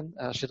die ik ken.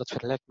 Als je dat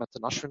vergelijkt met de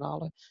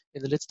nationale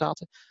in de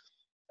lidstaten.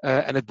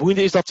 En het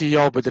boeiende is dat je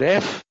jouw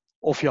bedrijf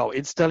of jouw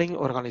instelling,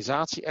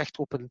 organisatie echt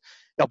op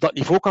dat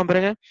niveau kan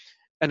brengen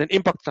en een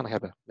impact kan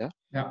hebben.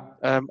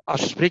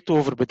 Als je spreekt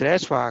over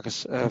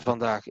bedrijfswagens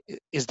vandaag,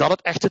 is dat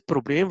het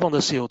probleem van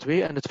de CO2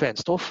 en het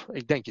fijnstof?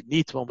 Ik denk het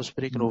niet, want we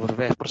spreken over 5%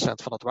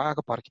 van het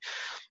wagenpark.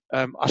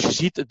 Als je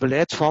ziet het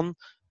beleid van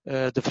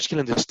de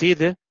verschillende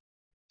steden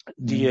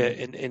die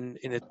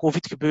in het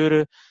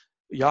COVID-gebeuren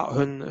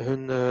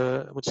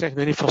hun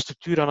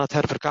infrastructuur aan het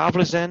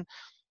herverkabelen zijn.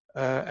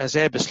 En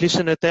zij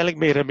beslissen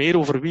uiteindelijk meer en meer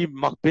over wie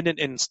mag binnen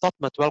in een stad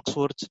met welk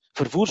soort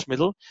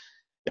vervoersmiddel.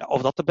 Ja,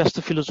 of dat de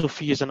beste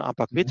filosofie is en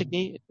aanpak, weet ik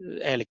niet.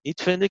 Eigenlijk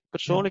niet, vind ik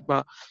persoonlijk.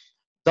 Maar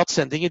dat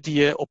zijn dingen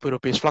die je op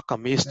Europees vlak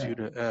kan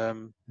meesturen.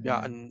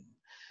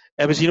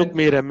 En we zien ook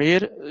meer en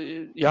meer.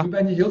 Nu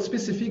ben je heel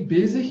specifiek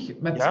bezig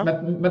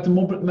met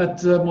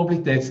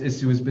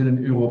mobiliteitsissues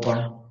binnen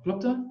Europa.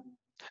 Klopt dat?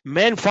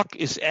 Mijn vak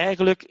is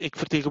eigenlijk, ik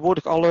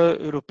vertegenwoordig alle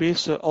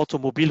Europese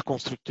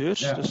automobielconstructeurs,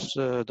 dus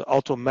de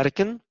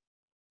automerken.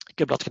 Ik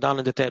heb dat gedaan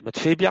in de tijd met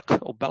Febiak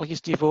op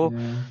Belgisch niveau.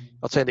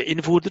 Dat zijn de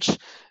invoerders.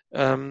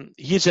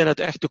 Hier zijn het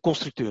echt de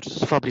constructeurs, dus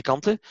de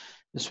fabrikanten.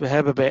 Dus we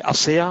hebben bij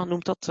ASEA,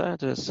 noemt dat,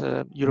 dus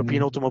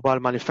European Automobile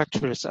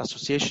Manufacturers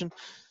Association.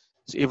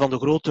 Dat is een van de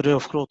grootste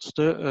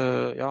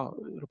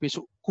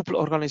Europese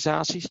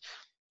koepelorganisaties.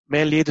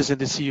 Mijn leden zijn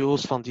de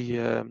CEO's van die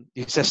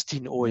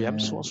 16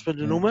 OEM's, zoals we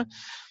het noemen.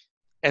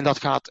 En dat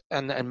gaat,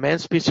 en mijn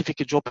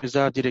specifieke job is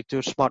daar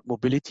directeur Smart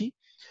Mobility.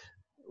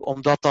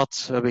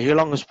 Omdat we hebben heel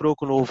lang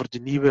gesproken over de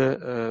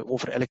nieuwe,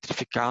 over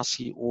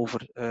elektrificatie,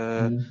 over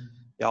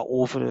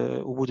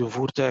hoe moet een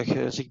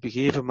voertuig zich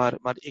begeven.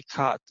 Maar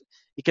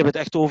ik heb het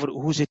echt over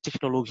hoe zit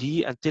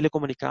technologie en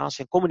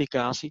telecommunicatie en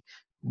communicatie,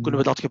 hoe kunnen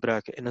we dat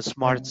gebruiken in een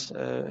smart,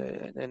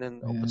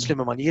 op een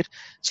slimme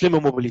manier, slimme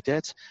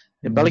mobiliteit.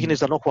 In België is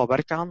daar nog wat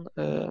werk aan,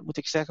 moet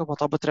ik zeggen, wat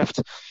dat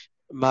betreft.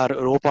 Maar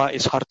Europa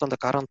is hard aan de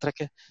kar aan het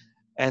trekken.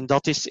 En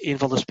dat is een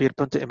van de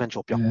speerpunten in mijn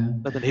job, ja. Ja.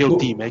 Met een heel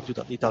team, hè. Ik doe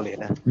dat niet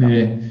alleen. Hè. Ja.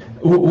 Nee.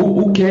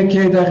 Hoe kijk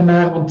jij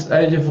daarnaar? Want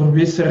je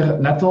verwees er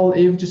net al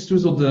eventjes toe,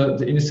 zo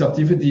de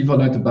initiatieven die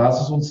vanuit de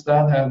basis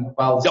ontstaan, hè,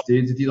 bepaalde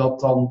steden die dat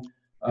dan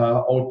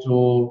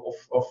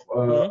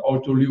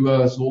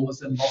autoluwe zones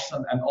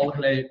inlassen en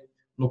allerlei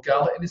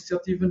lokale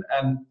initiatieven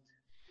en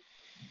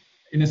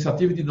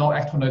initiatieven die dan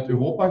echt vanuit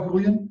Europa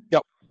groeien.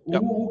 Ja.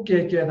 Hoe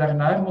kijk jij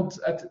daarnaar? Want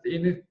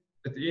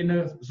het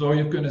ene zou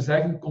je kunnen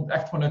zeggen, komt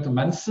echt vanuit de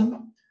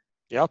mensen.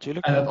 Ja,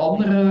 tuurlijk. En het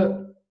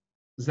andere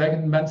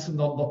zeggen mensen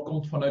dat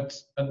komt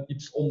vanuit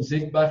iets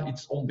onzichtbaar,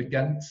 iets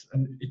onbekend,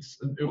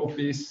 een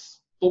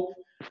Europees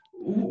top.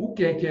 Hoe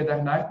kijk jij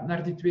daarnaar,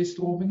 naar die twee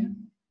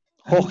stromingen?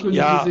 En hoe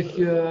kunnen die zich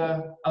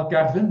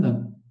elkaar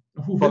vinden?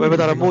 We hebben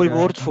daar een mooi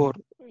woord voor.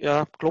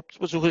 Ja, klopt.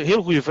 Dat is een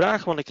heel goede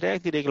vraag, want ik krijg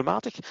die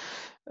regelmatig.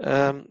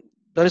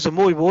 Daar is een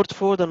mooi woord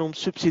voor, dat noemt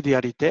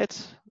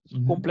subsidiariteit.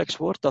 Een complex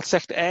woord. Dat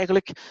zegt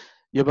eigenlijk,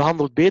 je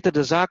behandelt beter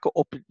de zaken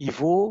op het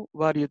niveau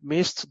waar je het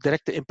meest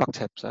directe impact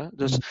hebt. Hè.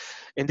 Dus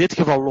in dit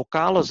geval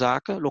lokale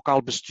zaken,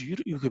 lokaal bestuur,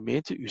 uw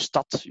gemeente, uw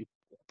stad, uw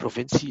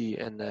provincie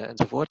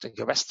enzovoort, een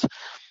gewest.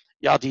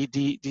 Ja,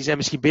 die zijn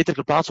misschien beter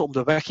geplaatst om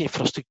de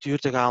weginfrastructuur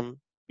te gaan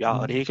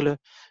regelen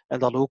en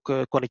dan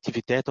ook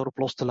connectiviteit daarop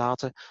los te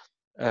laten.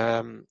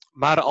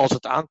 Maar als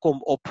het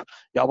aankomt op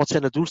wat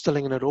zijn de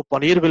doelstellingen in Europa,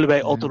 wanneer willen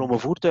wij autonome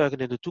voertuigen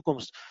in de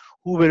toekomst,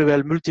 hoe willen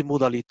wij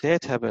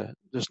multimodaliteit hebben,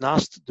 dus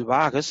naast de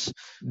wagens,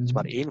 dat is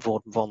maar één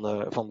vorm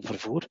van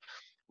vervoer,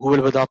 hoe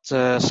willen we dat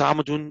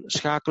samen doen,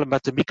 schakelen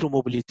met de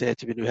micromobiliteit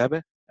die we nu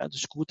hebben, de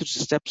scooters, de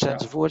steps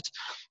enzovoort,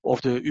 of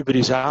de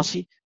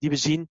uberisatie die we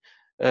zien,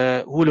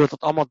 hoe willen we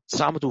dat allemaal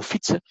samen doen,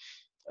 fietsen.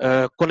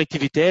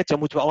 Connectiviteit, dan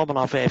moeten we allemaal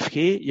naar 5G,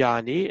 ja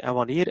en nee, en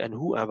wanneer en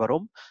hoe en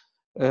waarom.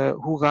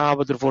 Hoe gaan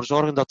we ervoor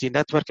zorgen dat die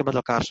netwerken met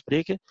elkaar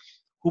spreken?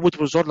 Hoe moeten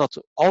we zorgen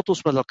dat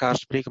auto's met elkaar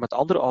spreken, met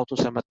andere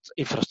auto's en met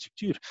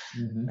infrastructuur?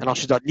 En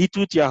als je dat niet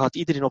doet, gaat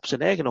iedereen op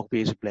zijn eigen nog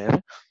bezig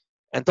blijven.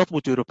 En dat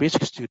moet Europees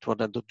gestuurd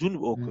worden. En dat doen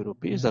we ook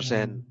Europees. Daar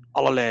zijn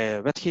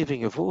allerlei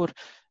wetgevingen voor,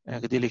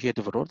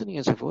 gedelegeerde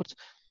verordeningen enzovoort.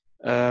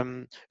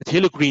 Het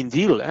hele Green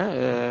Deal,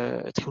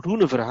 het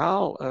groene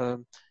verhaal.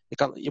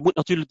 Je moet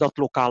natuurlijk dat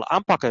lokaal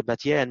aanpakken,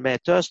 met jij en mij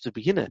thuis te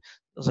beginnen.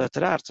 Dat is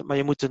uiteraard. Maar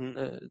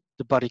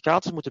de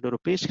barricades moeten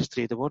Europees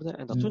gestreden worden,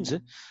 en dat doen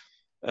ze.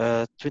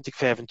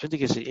 2025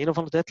 is een of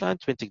andere deadline,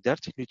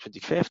 2030, nu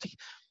 2050.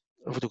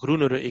 Voor de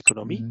groenere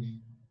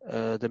economie,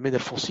 de minder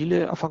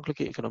fossiele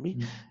afhankelijke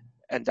economie.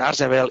 En daar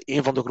zijn wij al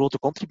een van de grote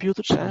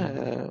contributors.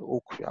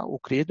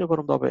 Ook redenen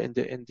waarom dat we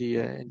in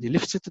die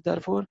lift zitten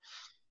daarvoor.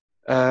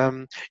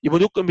 Je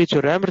moet ook een beetje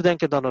ruimer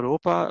denken dan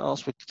Europa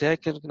als we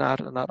kijken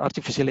naar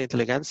artificiële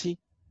intelligentie,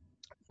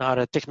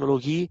 naar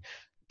technologie,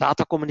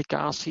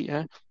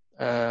 datacommunicatie,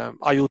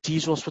 IoT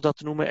zoals we dat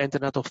noemen,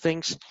 Internet of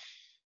Things.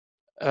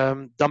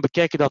 Dan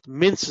bekijk je dat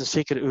minstens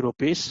zeker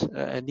Europees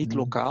en niet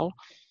lokaal.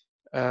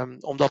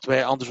 Omdat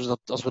wij anders,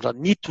 als we dat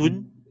niet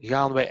doen,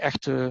 gaan wij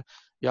echt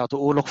de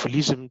oorlog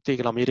verliezen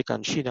tegen Amerika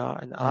en China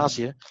en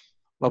Azië.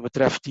 Wat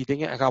betreft die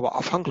dingen, en gaan we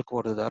afhankelijk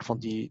worden daarvan,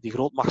 die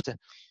grootmachten.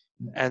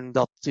 En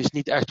dat is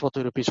niet echt wat de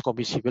Europese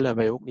Commissie wil, en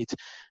wij ook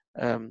niet.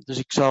 Dus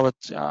ik zou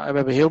het... we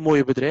hebben heel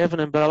mooie bedrijven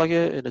in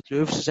België. In het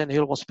Leuvense zijn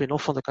heel wat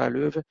spin-off van de KU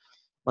Leuven.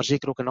 Maar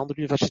zeker ook in andere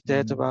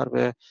universiteiten waar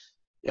we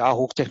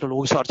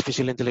hoogtechnologische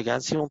artificiële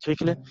intelligentie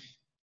ontwikkelen.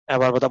 En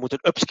waar we dat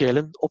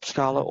moeten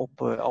opschalen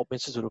op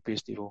minstens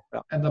Europees niveau.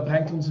 Ja. En dat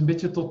brengt ons een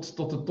beetje tot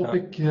het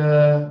topic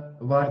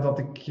waar dat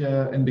ik in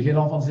het begin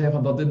al van zei,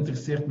 van dat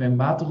interesseert mij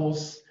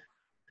mateloos.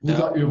 Hoe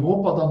dat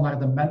Europa dan naar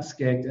de mens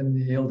kijkt in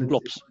heel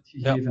dit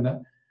gegeven. Hè?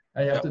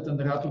 En je hebt het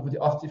inderdaad over die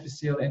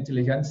artificiële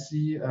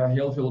intelligentie,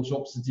 heel veel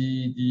jobs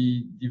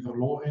die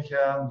verloren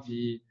gaan.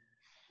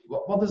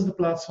 Wat is de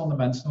plaats van de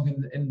mens nog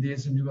in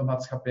deze nieuwe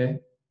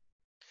maatschappij?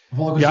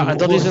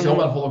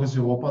 Volgens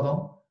Europa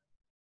dan?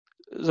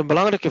 Dat is een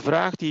belangrijke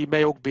vraag die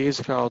mij ook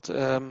bezighoudt.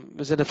 We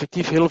zijn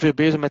effectief heel veel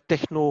bezig met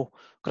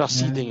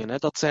technocratie-dingen. Hè.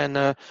 Dat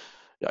zijn...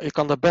 je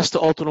kan de beste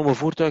autonome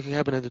voertuigen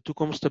hebben in de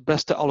toekomst, de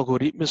beste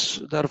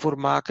algoritmes daarvoor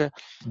maken,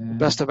 de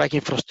beste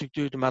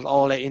weginfrastructuur met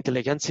allerlei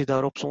intelligentie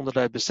daarop, zonder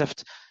dat je het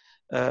beseft.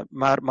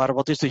 Maar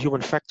wat is de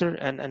human factor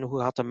en hoe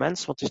gaat de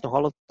mens? Want het is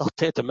nog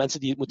altijd de mensen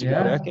die het moeten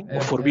gebruiken,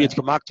 of voor wie het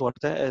gemaakt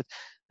wordt,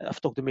 of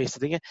toch de meeste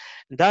dingen.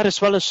 En daar is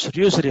wel een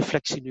serieuze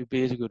reflectie nu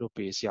bezig,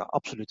 Europees. Ja,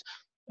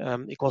 absoluut.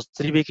 Ik was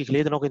 3 weken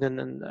geleden nog in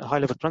een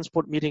high-level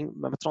transport meeting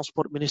met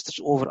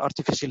transportministers over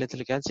artificiële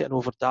intelligentie en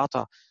over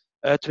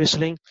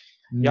data-uitwisseling.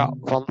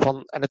 En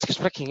het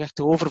gesprek ging echt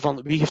over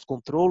van wie heeft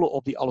controle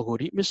op die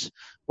algoritmes,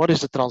 wat is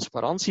de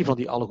transparantie van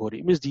die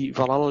algoritmes die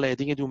van allerlei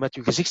dingen doen met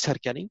uw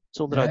gezichtsherkenning,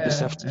 zonder dat je het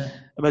beseft,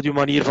 en met uw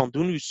manier van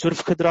doen, uw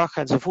surfgedrag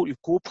enzovoort, uw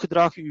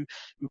koopgedrag, uw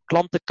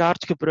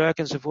klantenkaartgebruik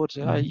enzovoort.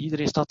 Ja,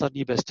 iedereen staat daar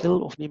niet bij stil,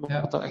 of niemand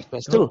staat daar echt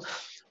bij stil.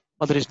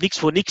 Maar er is niks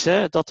voor niks,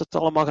 dat het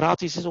allemaal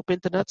gratis is op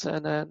internet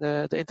en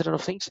de Internet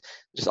of Things.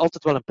 Er is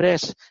altijd wel een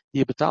prijs die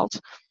je betaalt.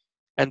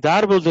 En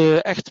daar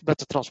wilden echt, met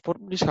de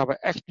transportminister, gaan we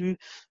echt nu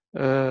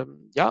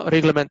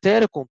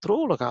reglementaire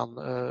controle gaan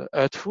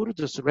uitvoeren.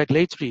 Dus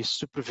regulatory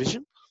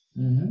supervision.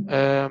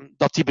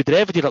 dat die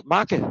bedrijven die dat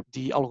maken,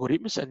 die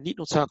algoritmes, en niet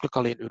noodzakelijk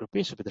alleen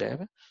Europese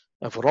bedrijven,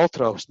 en vooral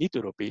trouwens niet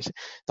Europese,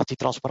 dat die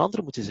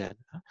transparanter moeten zijn.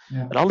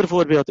 Ja. Een ander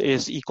voorbeeld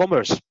is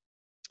e-commerce.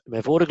 In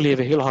mijn vorig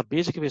leven heel hard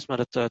bezig geweest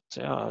met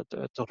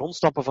het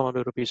rondstappen van een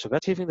Europese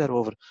wetgeving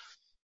daarover.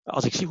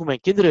 Als ik zie hoe mijn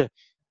kinderen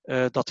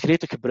dat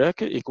gretig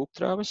gebruiken, ik ook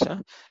trouwens,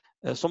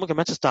 sommige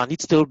mensen staan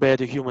niet stil bij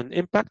de human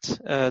impact,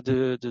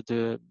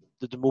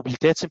 de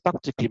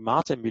mobiliteitsimpact, de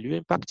klimaat- en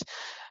milieu-impact,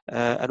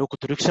 en ook het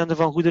terugzenden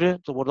van goederen.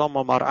 Er wordt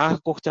allemaal maar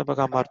aangekocht en we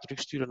gaan maar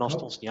terugsturen als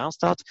het ons niet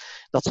aanstaat.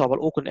 Dat zal wel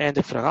ook een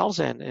eindig verhaal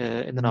zijn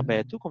in de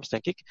nabije toekomst,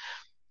 denk ik.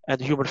 En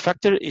de human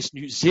factor is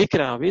nu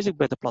zeker aanwezig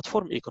bij de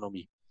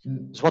platformeconomie.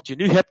 Dus wat je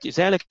nu hebt, is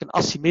eigenlijk een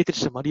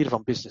asymmetrische manier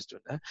van business doen.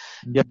 Hè.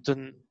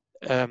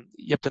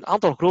 Je hebt een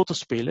aantal grote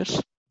spelers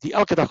die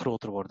elke dag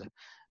groter worden.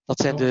 Dat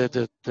zijn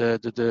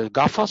de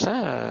GAFA's,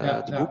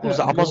 de Googles,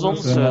 de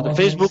Amazons, de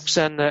Facebooks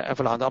en voilà,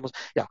 de Amazon.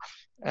 Ja.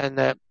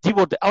 En die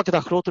worden elke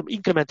dag groter.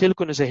 Incrementeel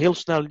kunnen ze heel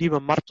snel nieuwe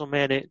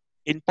marktdomeinen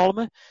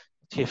inpalmen.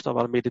 Het geeft dan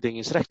wel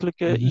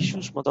mededingingsrechtelijke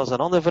issues, maar dat is een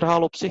ander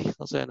verhaal op zich.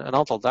 Dat zijn een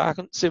aantal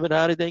dagen,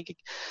 seminaren, denk ik.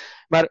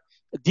 Maar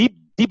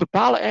die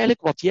bepalen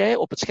eigenlijk wat jij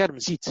op het scherm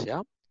ziet.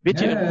 Ja? Weet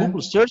je, in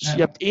Google Search,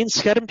 je hebt één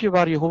schermpje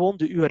waar je gewoon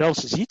de URL's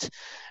ziet.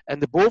 En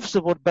de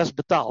bovenste wordt best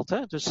betaald.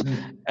 Hè? Dus,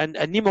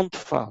 en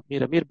niemand,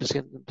 meer en meer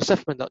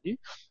beseft men dat nu.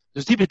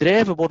 Dus die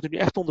bedrijven worden nu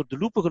echt onder de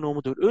loepe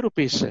genomen door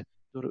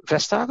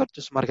Vestager,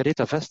 dus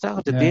Margaretha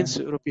Vestager, de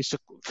Deense Europese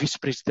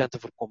vicepresidente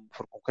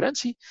voor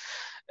concurrentie.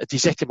 Die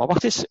zegt, maar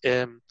wacht eens,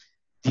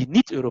 die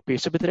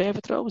niet-Europese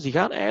bedrijven trouwens, die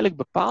gaan eigenlijk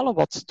bepalen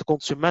wat de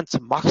consument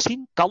mag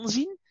zien, kan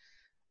zien,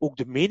 ook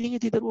de meningen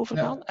die erover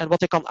gaan, en wat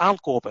hij kan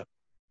aankopen.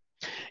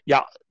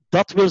 Ja,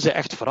 dat wil ze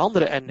echt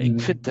veranderen. En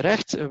ik vind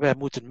terecht, wij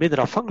moeten minder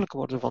afhankelijk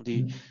worden van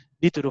die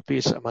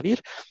niet-Europese manier.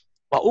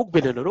 Maar ook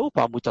binnen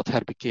Europa moet dat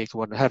herbekeken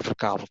worden,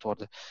 herverkaveld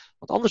worden.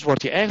 Want anders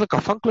word je eigenlijk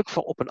afhankelijk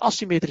van op een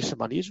asymmetrische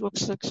manier,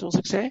 zoals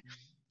ik zei,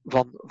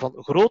 van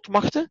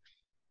grootmachten,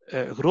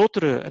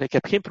 grotere, en ik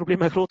heb geen probleem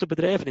met grote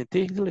bedrijven,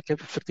 integendeel, ik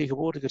heb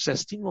vertegenwoordiger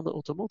 16 van de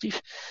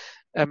automotive.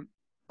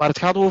 Maar het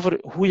gaat over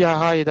hoe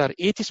ga je daar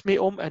ethisch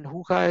mee om en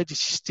hoe ga je die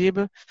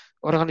systemen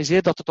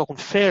organiseren dat het toch een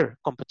fair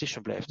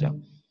competition blijft.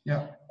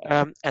 Ja.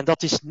 En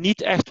dat is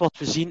niet echt wat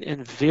we zien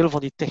in veel van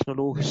die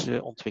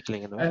technologische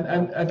ontwikkelingen. Hoor.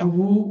 En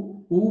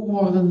hoe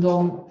worden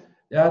dan...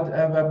 Ja, we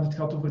hebben het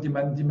gehad over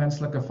die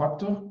menselijke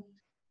factor.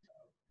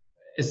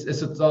 Is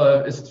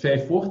het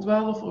 5 voor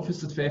 12 of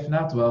is het 5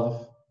 na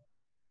 12?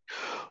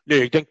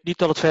 Nee, ik denk niet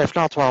dat het 5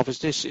 na 12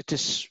 is. Het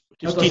is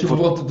als je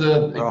bijvoorbeeld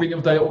ik weet niet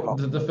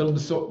of je de film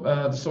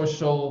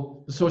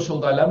The Social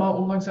Dilemma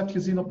onlangs hebt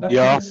gezien op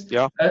Netflix.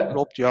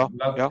 Klopt,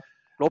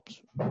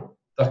 klopt.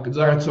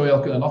 Daaruit zou je al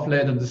kunnen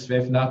afleiden, dus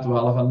 5 na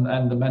 12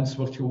 en de mens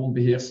wordt gewoon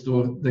beheerst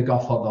door de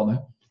GAFA dan, hè?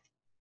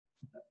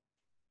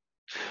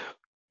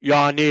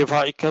 Ja, nee,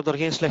 ik heb daar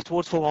geen slecht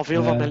woord voor, want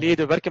veel van mijn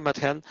leden werken met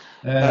hen.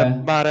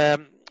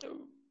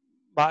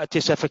 Maar het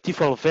is effectief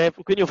wel 5,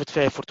 ik weet niet of het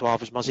 5 voor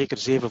 12 is, maar zeker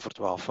 7 voor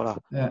 12. Voilà.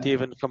 Om het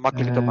even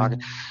gemakkelijker te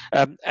maken.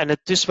 En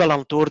het is wel aan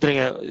het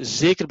doordringen,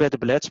 zeker bij de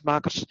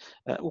beleidsmakers,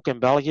 ook in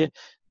België,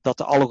 dat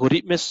de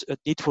algoritmes het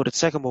niet voor het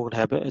zeggen mogen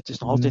hebben. Het is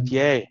nog altijd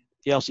jij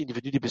als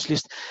individu die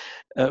beslist.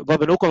 We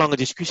hebben ook een lange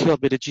discussie gehad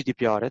bij de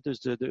GDPR, hè, dus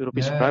de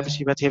Europese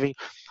privacywetgeving.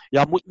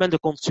 Ja, moet men de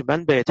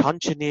consument bij het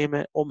handje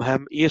nemen om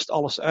hem eerst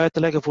alles uit te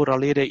leggen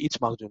vooraleer hij iets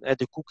mag doen? Hè?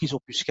 De cookies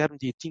op je scherm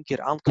die je 10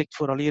 keer aanklikt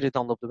vooraleer je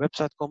dan op de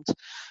website komt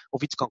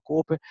of iets kan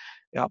kopen.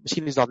 Ja,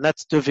 misschien is dat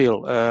net te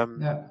veel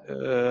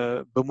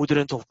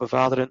bemoederend of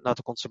bevaderend naar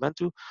de consument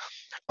toe.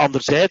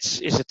 Anderzijds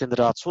is het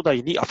inderdaad zo dat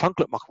je niet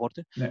afhankelijk mag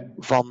worden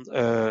van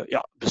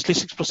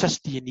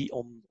beslissingsprocessen die je niet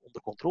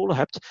onder controle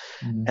hebt.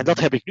 En dat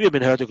heb ik nu in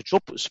mijn huidige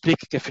job.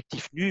 Spreek ik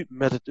effectief nu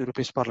met het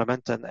Europees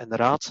Parlement en de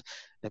Raad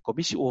en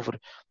Commissie over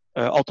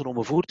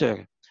autonome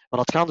voertuigen. Maar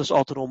dat gaan dus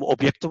autonome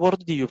objecten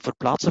worden die je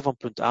verplaatsen van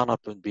punt A naar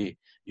punt B.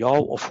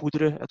 Jou of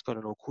goederen, het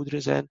kunnen ook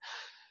goederen zijn.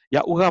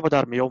 Ja, hoe gaan we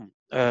daarmee om?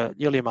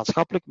 Niet alleen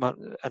maatschappelijk,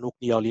 en ook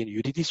niet alleen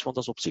juridisch, want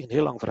dat is op zich een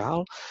heel lang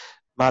verhaal,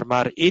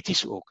 maar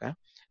ethisch ook. Hè.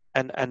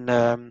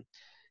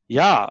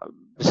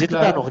 We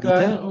zitten daar nog niet.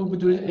 Hè. Hoe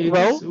bedoel je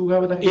ethisch? Hoe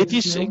gaan we daar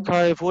ethisch, ik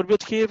ga je een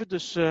voorbeeld geven.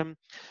 Dus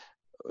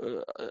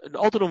een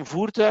autonoom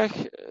voertuig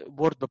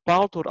wordt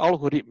bepaald door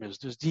algoritmes.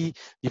 Dus die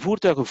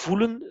voertuigen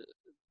voelen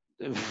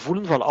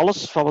van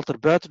alles van wat er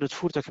buiten het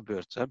voertuig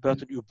gebeurt. Hè,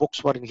 buiten uw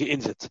box waarin je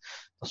in zit.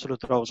 Dat zullen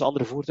trouwens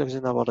andere voertuigen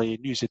zijn dan waar je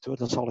nu zit. Hoor.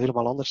 Dat zal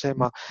helemaal anders zijn.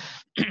 Maar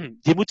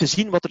die moeten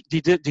zien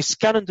die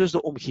scannen dus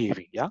de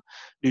omgeving. Ja?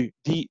 Nu,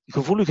 die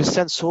gevoelige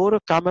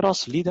sensoren,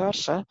 camera's,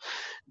 lidars,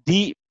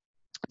 die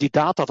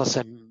data, dat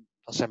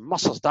zijn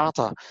massa's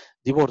data,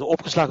 die worden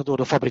opgeslagen door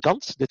de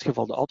fabrikant, in dit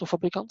geval de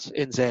autofabrikant,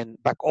 in zijn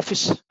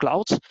back-office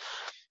cloud.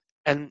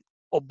 En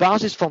op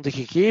basis van de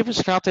gegevens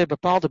gaat hij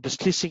bepaalde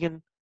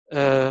beslissingen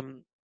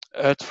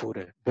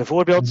uitvoeren.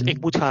 Bijvoorbeeld,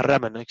 ik moet gaan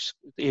remmen.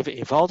 Even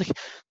eenvoudig.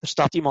 Er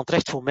staat iemand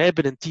recht voor mij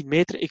binnen 10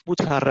 meter. Ik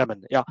moet gaan remmen.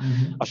 Ja,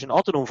 als je een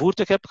autonoom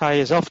voertuig hebt, ga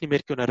je zelf niet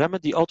meer kunnen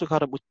remmen. Die auto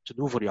gaat het moeten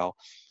doen voor jou.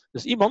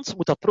 Dus iemand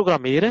moet dat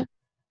programmeren.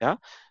 Ja,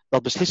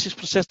 dat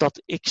beslissingsproces,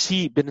 dat ik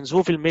zie binnen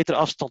zoveel meter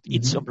afstand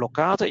iets, een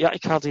blokkade, ja,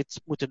 ik ga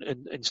dit moeten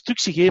een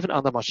instructie geven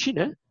aan de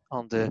machine,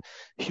 aan de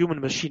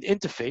human-machine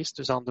interface,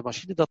 dus aan de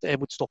machine dat hij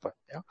moet stoppen.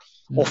 Ja?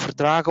 Of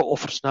vertragen, of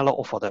versnellen,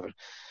 of whatever.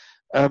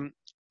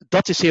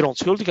 Dat is zeer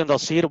onschuldig en dat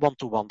is zeer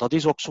one-to-one. Dat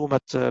is ook zo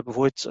met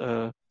bijvoorbeeld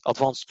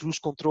advanced cruise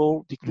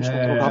control. Die cruise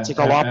control gaat zich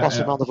al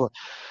aanpassen aan de...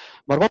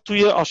 Maar wat doe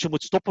je als je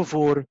moet stoppen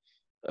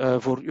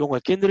voor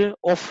jonge kinderen,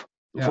 of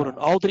voor een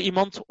ouder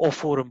iemand, of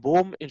voor een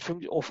boom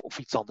of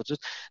iets anders?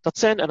 Dus dat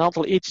zijn een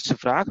aantal ethische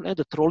vragen, hè,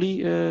 de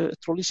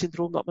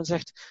trolley-syndroom dat men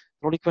zegt,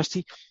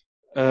 trolley-kwestie.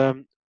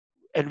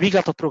 En wie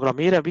gaat dat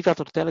programmeren en wie gaat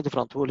er uiteindelijk de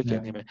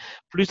verantwoordelijkheid nemen?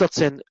 Plus dat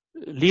zijn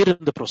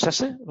lerende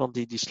processen, want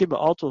die slimme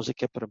auto's, ik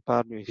heb er een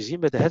paar nu gezien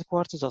bij de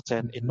headquarters, dat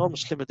zijn enorme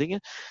slimme dingen.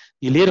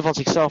 Die leren van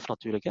zichzelf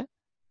natuurlijk. Hè.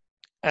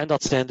 En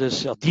dat zijn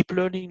dus, deep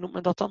learning noemt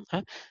men dat dan. Hè.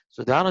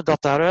 Zodanig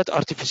dat daaruit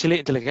artificiële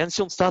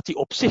intelligentie ontstaat die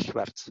op zich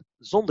werkt,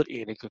 zonder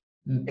enige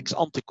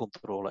ex-ante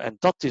controle. En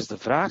dat is de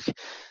vraag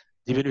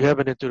die we nu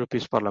hebben in het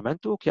Europees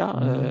Parlement ook,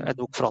 en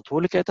ook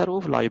verantwoordelijkheid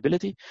daarover,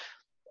 liability.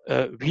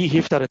 Wie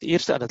heeft daar het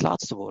eerste en het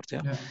laatste woord?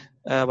 Ja?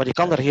 Want je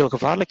kan daar heel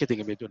gevaarlijke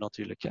dingen mee doen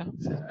natuurlijk. Ja?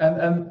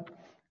 En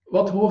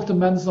wat hoort de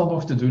mens dan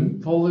nog te doen,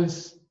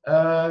 volgens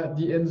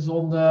die in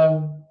zo'n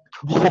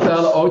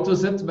digitale auto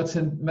zit,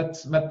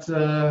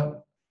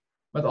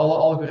 met alle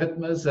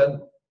algoritmes?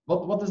 En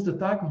wat is de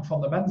taak nog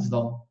van de mens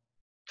dan?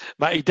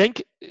 Maar ik denk,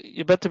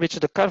 je bent een beetje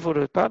de kar voor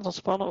het paard aan het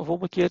spannen, of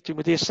omgekeerd. Je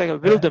moet eerst zeggen,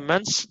 wil de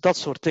mens dat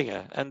soort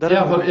dingen? En daar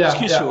hebben we een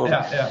discussie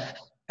over.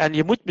 En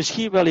je moet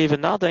misschien wel even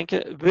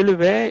nadenken,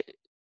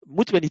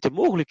 moeten we niet de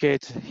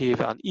mogelijkheid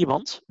geven aan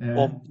iemand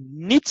om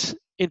niet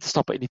in te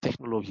stappen in die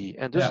technologie?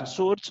 En dus een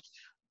soort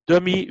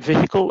dummy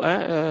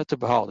vehicle te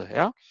behouden.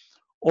 Ja?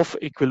 Of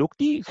ik wil ook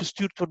niet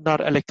gestuurd worden naar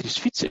elektrisch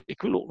fietsen.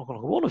 Ik wil ook nog een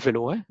gewone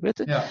velo, weet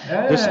je?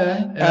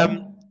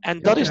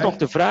 En dat is nog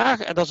de vraag,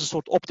 en dat is een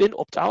soort opt-in,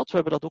 opt-out. We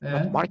hebben dat ook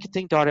met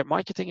marketing, direct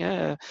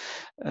marketing,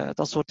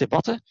 dat soort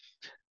debatten.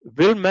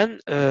 Wil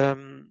men,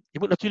 je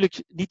moet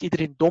natuurlijk niet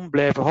iedereen dom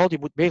blijven houden,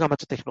 je moet meegaan met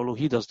de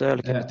technologie, dat is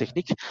duidelijk, in de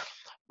techniek.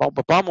 Maar op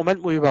een bepaald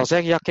moment moet je wel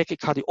zeggen, kijk,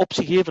 ik ga die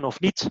optie geven of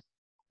niet,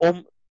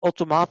 om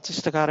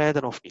automatisch te gaan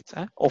rijden of niet.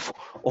 Hè? Of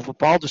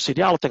bepaalde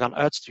signalen te gaan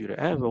uitsturen.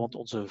 Hè? Want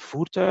onze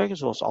voertuigen,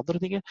 zoals andere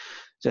dingen,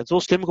 zijn zo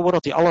slim geworden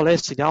dat die allerlei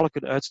signalen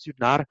kunnen uitsturen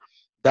naar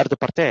derde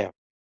partijen.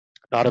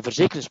 Naar een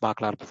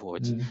verzekeringsmakelaar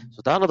bijvoorbeeld.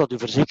 Zodanig dat uw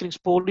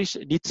verzekeringspolis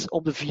niet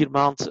om de 4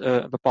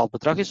 maanden een bepaald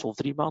bedrag is, of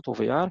 3 maanden of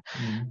een jaar,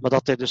 maar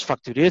dat hij dus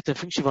factureert in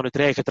functie van uw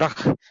eigen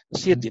gedrag. Dat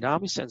is zeer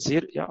dynamisch en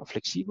zeer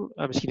flexibel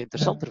en misschien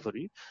interessanter voor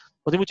u. Maar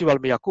daar moet u wel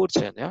mee akkoord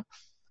zijn. Ja?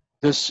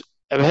 Dus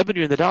en we hebben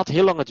nu inderdaad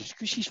heel lange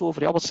discussies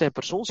over wat zijn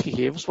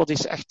persoonsgegevens, wat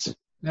is echt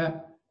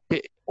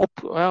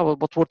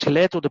wat wordt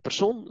geleid door de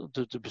persoon,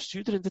 de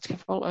bestuurder in dit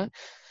geval, hè,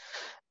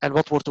 en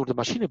wat wordt door de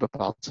machine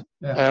bepaald.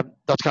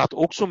 Dat gaat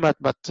ook zo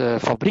met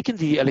fabrieken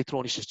die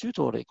elektronisch gestuurd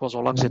worden. Ik was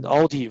onlangs in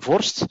Audi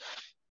Vorst,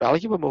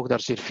 België, we mogen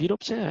daar zeer fier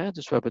op zijn. Hè.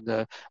 Dus we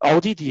hebben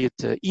Audi die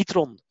het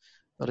e-tron,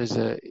 dat is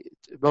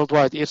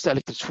wereldwijd het eerste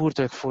elektrisch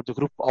voertuig voor de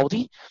groep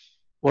Audi,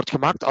 wordt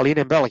gemaakt alleen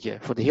in België,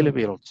 voor de hele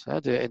wereld.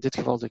 Hè. In dit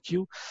geval de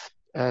Q.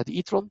 De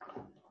e-tron.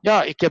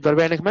 Ja, ik heb daar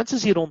weinig mensen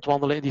zien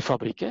rondwandelen in die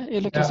fabriek,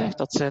 eerlijk gezegd.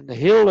 Dat zijn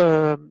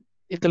heel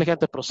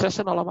intelligente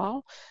processen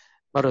allemaal.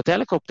 Maar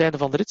uiteindelijk, op het einde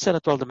van de rit, zijn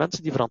het wel de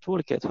mensen die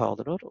verantwoordelijkheid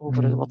houden, hoor,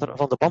 over wat er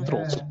van de band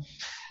rolt.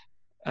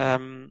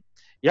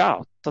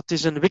 Dat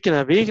is een wikken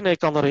en wegen. Ik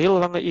kan daar heel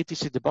lange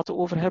ethische debatten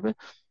over hebben.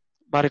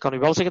 Maar ik kan u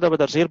wel zeggen dat we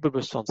daar zeer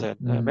bewust van zijn.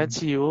 Mijn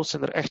CEO's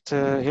zijn er echt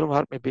heel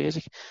hard mee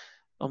bezig.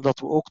 Omdat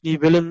we ook niet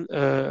willen...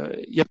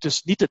 je hebt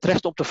dus niet het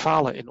recht om te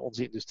falen in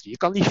onze industrie. Je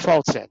kan niet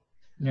fout zijn.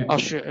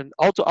 Als je een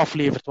auto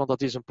aflevert, want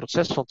dat is een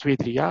proces van 2-3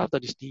 jaar,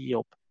 dat is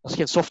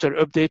geen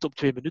software-update op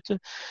 2 minuten.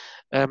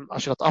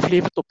 Als je dat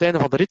aflevert op het einde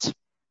van de rit,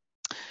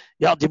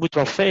 die moet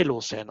wel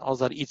feilloos zijn. Als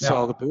daar iets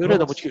zou gebeuren,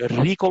 dan moet je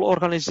een recall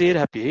organiseren,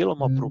 heb je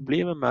helemaal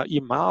problemen met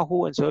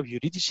imago en zo,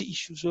 juridische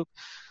issues ook.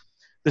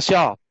 Dus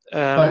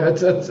maar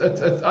het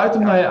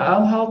item dat je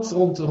aanhaalt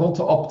rond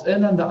de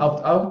opt-in en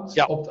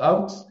de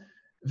opt-out,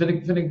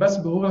 vind ik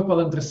best behoorlijk wel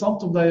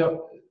interessant, omdat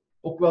je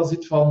ook wel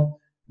ziet van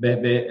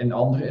in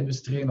andere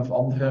industrieën of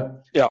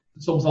andere,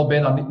 soms al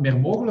bijna niet meer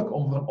mogelijk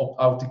om voor een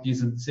opt-out te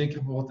kiezen. Zeker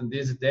bijvoorbeeld in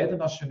deze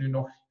tijden, als je nu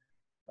nog...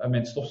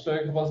 mijn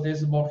stofzuiger was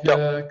deze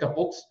morgen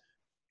kapot.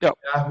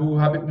 Hoe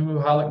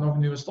haal ik nog een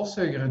nieuwe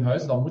stofzuiger in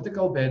huis? Dan moet ik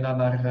al bijna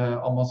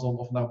naar Amazon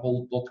of naar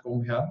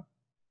bol.com gaan.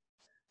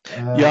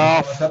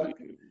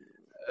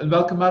 In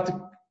welke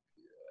mate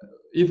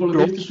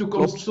evolueert de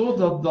toekomst zo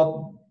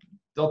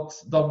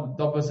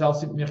dat we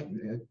zelfs niet meer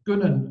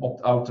kunnen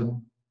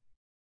opt-outen?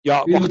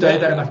 Ja, hoe jij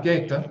daar naar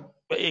kijkt, hè?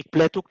 Ik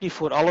pleit ook niet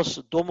voor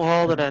alles dom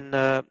houden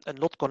en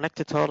not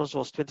connected houden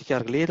zoals 20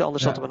 jaar geleden.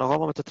 Anders hadden we nog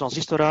allemaal met de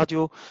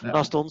transistorradio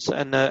naast ons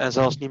en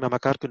zelfs niet met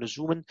elkaar kunnen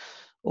zoomen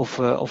of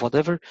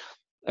whatever.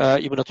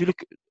 Je moet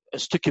natuurlijk een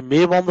stukje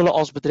meewandelen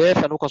als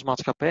bedrijf en ook als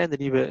maatschappij in de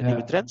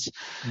nieuwe trends,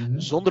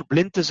 zonder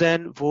blind te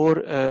zijn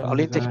voor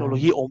alleen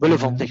technologie, omwille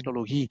van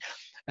technologie.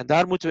 En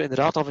daar moeten we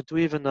inderdaad af en toe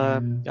even,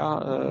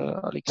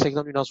 ik zeg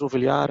dat nu na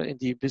zoveel jaar in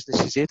die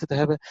business gezeten te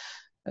hebben,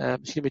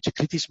 misschien een beetje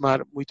kritisch, maar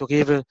moet je toch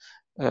even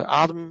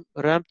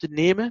ademruimte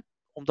nemen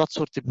om dat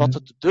soort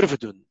debatten te durven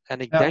doen. En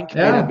ik denk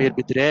meer en meer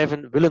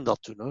bedrijven willen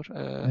dat doen, hoor.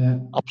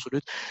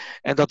 Absoluut.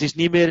 En dat is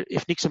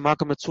heeft niks te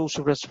maken met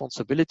social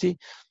responsibility,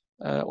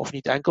 of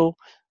niet enkel.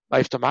 Maar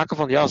heeft te maken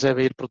van, zijn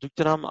we hier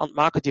producten aan het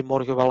maken die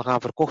morgen wel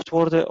gaan verkocht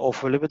worden,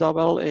 of willen we dat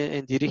wel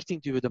in die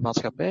richting, duwen de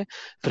maatschappij.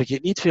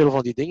 Vergeet niet, veel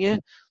van die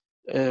dingen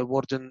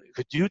worden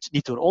geduwd,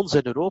 niet door ons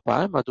in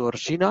Europa, maar door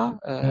China.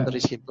 Dat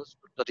is geen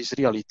buzzword, dat is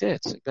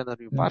realiteit. Ik ben daar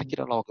nu een paar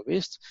keer al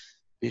geweest.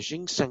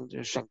 Beijing,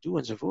 Chengdu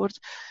enzovoort.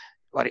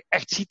 Waar je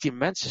echt ziet, die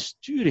mensen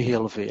sturen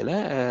heel veel. Die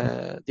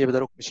hebben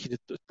daar ook misschien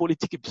het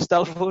politieke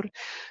bestel voor.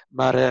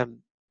 Maar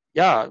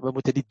we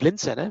moeten niet blind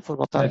zijn voor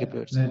wat daar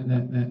gebeurt.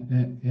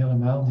 Nee,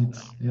 helemaal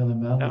niet.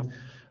 Helemaal niet.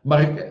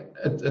 Maar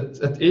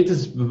het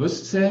ethisch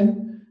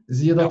bewustzijn,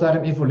 zie je dat daar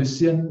een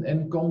evolutie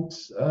in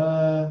komt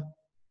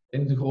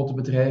in de grote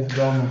bedrijven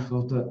dan?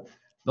 Of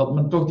dat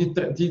men toch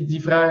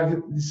die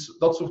vragen,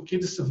 dat soort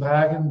kritische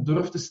vragen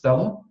durft te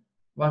stellen?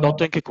 Dat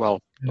denk ik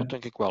wel. Dat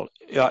denk ik wel.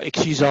 Ja, ik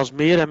zie zelfs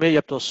meer en meer. Je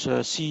hebt als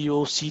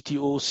CEO,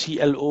 CTO,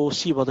 CLO,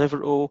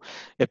 C-whatever O.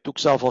 Je hebt ook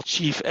zelf als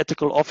Chief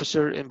Ethical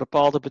Officer in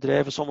bepaalde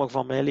bedrijven, sommige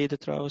van mijn leden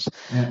trouwens.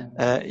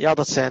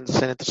 Dat zijn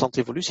interessante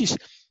evoluties.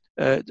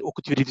 Ook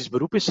het juridisch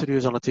beroep is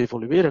serieus aan het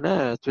evolueren.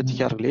 Hè. 20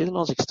 jaar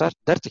geleden,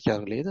 30 jaar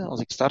geleden,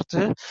 als ik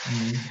startte,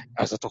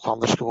 is dat toch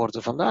anders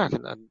geworden vandaag.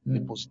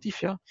 En positief,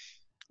 ja.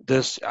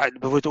 Dus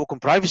bijvoorbeeld ook een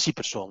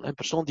privacypersoon. Een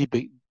persoon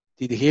die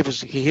de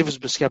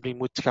gegevensbescherming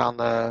moet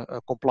gaan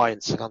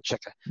compliance gaan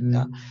checken.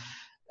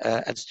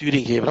 En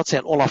sturing geven. Dat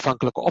zijn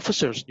onafhankelijke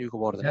officers nu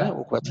geworden. Hè?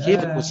 Ook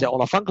wetgever moet zij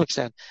onafhankelijk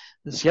zijn.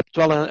 Dus je hebt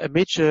wel een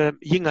beetje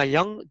yin en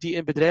yang die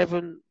in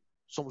bedrijven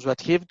soms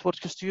wetgevend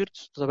wordt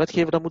gestuurd. Dat de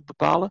wetgever dat moet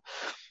bepalen.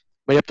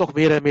 Maar je hebt toch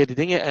meer en meer die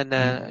dingen. En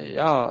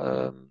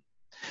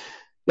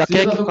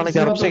kijk, hoe kan ik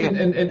daarop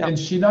zeggen? In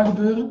China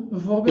gebeuren,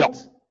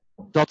 bijvoorbeeld?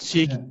 Ja, dat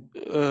zie ik.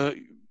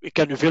 Ik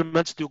ken nu veel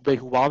mensen die ook bij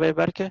Huawei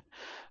werken.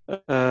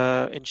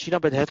 In China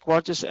bij de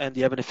headquarters en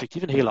die hebben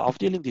effectief een hele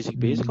afdeling die zich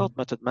bezighoudt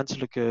met het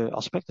menselijke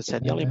aspect. Het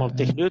zijn niet alleen maar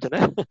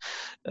techneuten,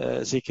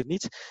 hè? Zeker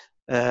niet.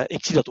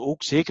 Ik zie dat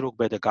ook, zeker ook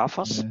bij de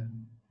GAFA's.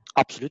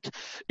 Absoluut.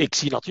 Ik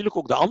zie natuurlijk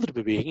ook de andere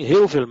beweging.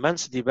 Heel veel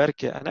mensen die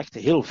werken, en echt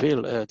heel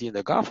veel die in de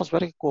GAFA's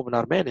werken, komen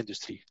naar mijn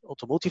industrie. De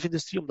automotive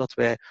industrie, omdat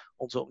wij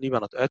ons opnieuw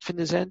aan het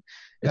uitvinden zijn.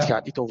 Het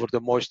gaat niet over de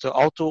mooiste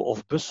auto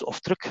of bus of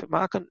truck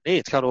maken. Nee,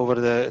 het gaat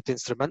over het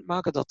instrument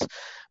maken dat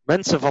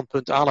mensen van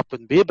punt A naar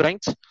punt B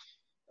brengt.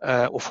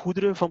 Of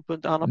goederen van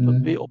punt A naar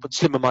punt B op een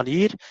slimme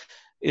manier.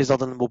 Is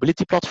dat een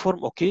mobility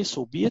platform? Oké,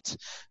 so be it.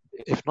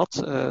 If not,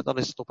 dan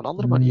is het op een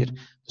andere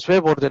manier. Dus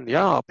wij worden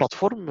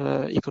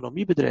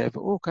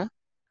platform-economiebedrijven ook. Hè.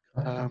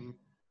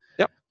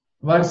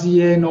 Waar zie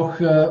jij nog,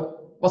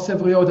 wat zijn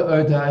voor jou de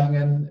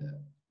uitdagingen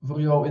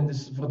voor jou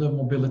voor de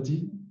mobility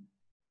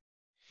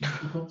in de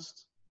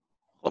toekomst?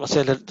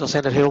 Dat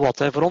zijn er heel wat.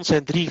 Hè. Voor ons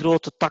zijn 3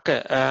 grote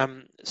takken.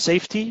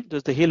 Safety,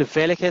 dus de hele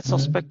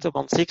veiligheidsaspecten,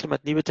 want zeker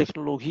met nieuwe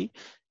technologie,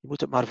 je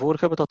moet het maar voor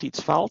hebben dat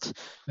iets faalt.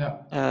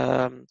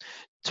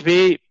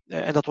 2,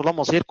 en dat wordt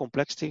allemaal zeer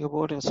complex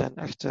tegenwoordig, dat zijn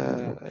echt,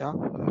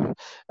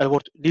 er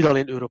wordt niet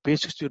alleen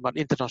Europees gestuurd, maar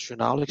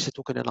internationaal. Ik zit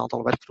ook in een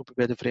aantal werkgroepen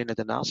bij de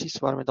Verenigde Naties,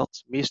 waar men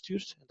dat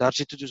meestuurt. Daar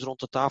zitten we dus rond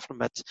de tafel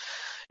met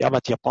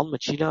Japan,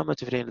 met China, met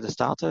de Verenigde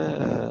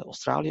Staten,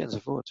 Australië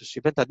enzovoort. Dus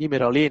je bent daar niet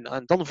meer alleen.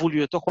 En dan voel je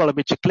je toch wel een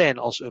beetje klein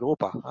als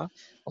Europa, hè?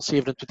 Als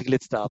 27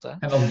 lidstaten. Hè?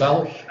 En als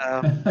Belg?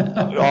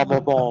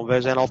 Maar bon,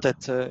 wij zijn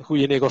altijd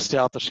goede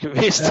negociators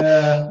geweest.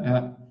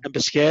 En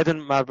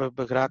bescheiden, maar we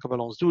geraken wel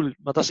ons doel.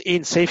 Maar dat is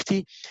 1,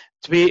 safety.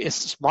 2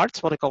 is smart,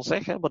 wat ik al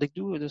zeg, hè, wat ik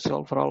doe. Dus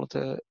vooral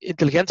het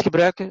intelligent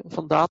gebruiken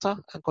van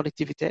data en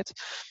connectiviteit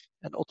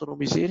en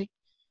autonomisering.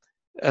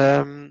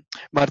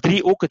 Maar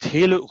 3, ook het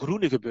hele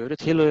groene gebeuren.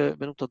 Het hele,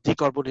 men noemt dat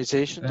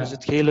decarbonization, dus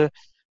het hele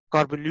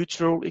carbon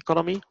neutral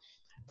economy.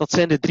 Dat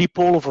zijn de 3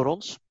 polen voor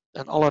ons.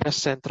 En alle rest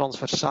zijn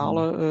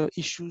transversale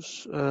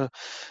issues.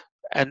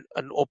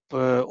 En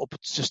op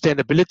het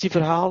sustainability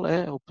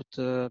verhaal, op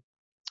het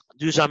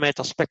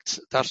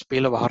duurzaamheidsaspect, daar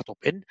spelen we hard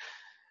op in.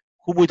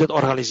 Hoe moet je dat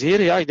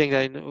organiseren? Ja, ik denk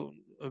dat je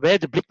een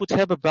wijde blik moet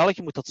hebben.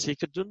 België moet dat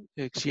zeker doen.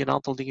 Ik zie een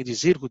aantal dingen die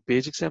zeer goed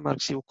bezig zijn, maar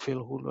ik zie ook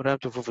veel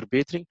ruimte voor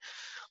verbetering.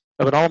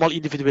 We hebben allemaal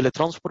individuele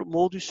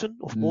transportmodussen,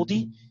 of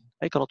modi.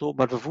 Je kan het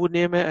openbaar vervoer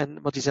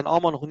nemen, maar die zijn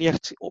allemaal nog niet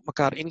echt op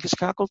elkaar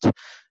ingeschakeld.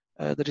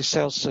 Er is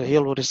zelfs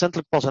heel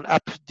recentelijk pas een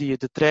app die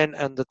de trein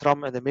en de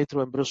tram en de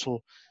metro in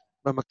Brussel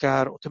met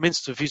elkaar,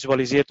 tenminste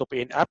visualiseert op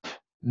 1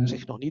 app. Ik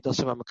zeg nog niet dat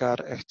ze met elkaar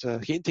echt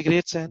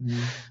geïntegreerd zijn.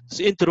 Dus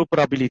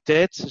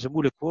interoperabiliteit is een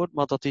moeilijk woord,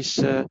 maar dat is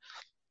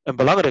een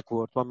belangrijk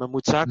woord. Want men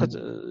moet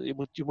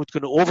je moet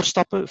kunnen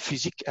overstappen,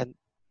 fysiek en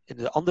in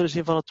de andere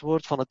zin van het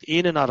woord, van het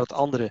ene naar het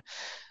andere.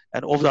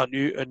 En of dat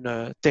nu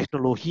een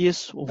technologie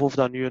is, of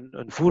dat nu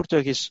een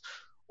voertuig is,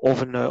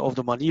 of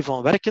de manier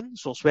van werken,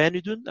 zoals wij nu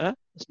doen. Hè. Dat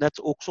is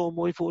net ook zo'n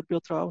mooi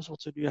voorbeeld trouwens,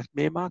 wat we nu echt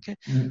meemaken.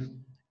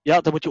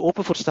 Ja, daar moet je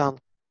open voor staan.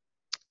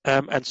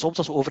 En soms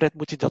als overheid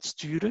moet je dat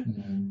sturen,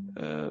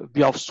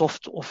 via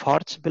soft of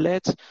hard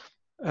beleid.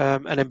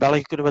 En in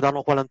België kunnen we daar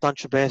nog wel een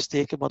tandje bij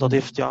steken, maar dat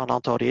heeft een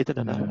aantal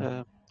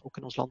redenen. ook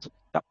in ons land.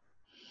 Ja.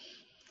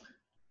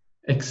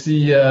 Ik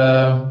zie,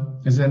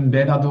 we zijn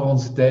bijna door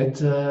onze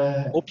tijd,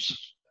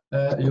 Ops.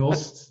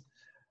 Joost.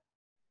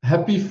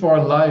 Happy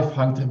for Life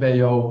hangt er bij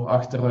jou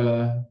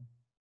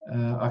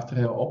achter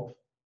jou op.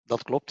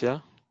 Dat klopt,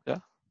 ja.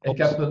 Ik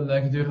heb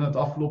gedurende het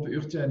afgelopen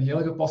uurtje een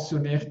heel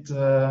gepassioneerd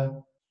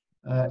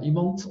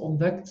iemand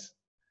ontdekt.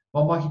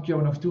 Wat mag ik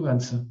jou nog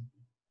toewensen?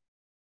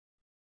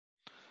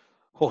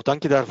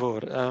 Dank je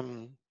daarvoor.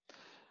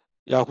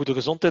 Goede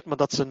gezondheid, maar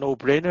dat is een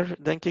no-brainer,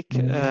 denk ik.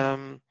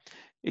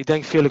 Ik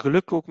denk veel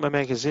geluk ook met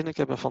mijn gezin. Ik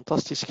heb een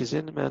fantastisch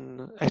gezin.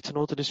 Mijn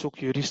echtgenote is ook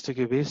juriste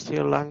geweest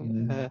heel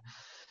lang.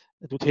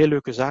 Doet heel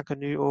leuke zaken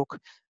nu ook.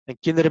 Mijn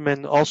kinderen,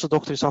 mijn oudste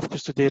dochter is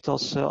afgestudeerd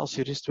als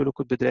jurist, wil ook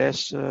het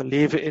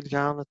bedrijfsleven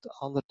ingaan. De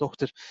andere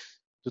dochter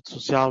doet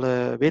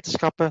sociale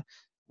wetenschappen,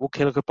 ook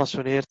heel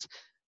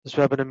gepassioneerd. Dus we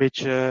hebben een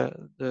beetje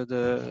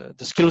de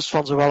skills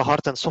van zowel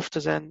hard en soft te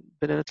zijn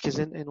binnen het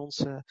gezin in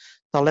onze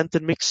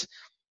talentenmix.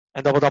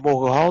 En dat we dat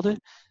mogen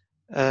houden.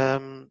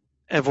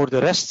 En voor de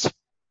rest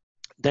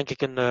denk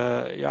ik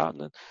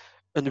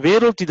een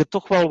wereld die er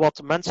toch wel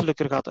wat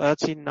menselijker gaat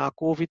uitzien na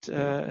COVID.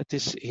 Het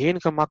is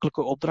geen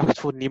gemakkelijke opdracht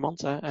voor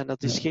niemand. Hè. En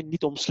dat is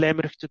niet om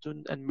slijmerig te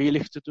doen en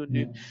melig te doen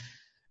nu.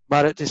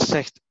 Maar het is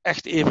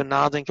echt even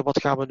nadenken,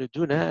 wat gaan we nu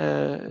doen?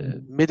 Hè?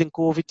 Midden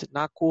COVID,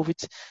 na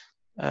COVID.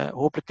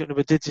 Hopelijk kunnen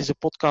we deze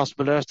podcast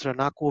beluisteren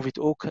na COVID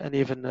ook. En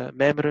even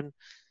mijmeren.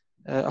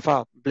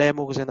 Blij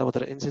mogen zijn dat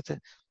we erin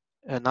zitten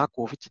na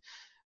COVID.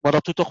 Maar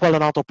dat doet toch wel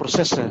een aantal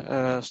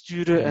processen.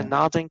 Sturen en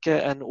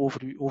nadenken en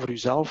over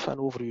uzelf en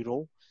over uw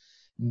rol.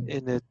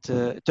 In het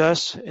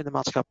thuis, in de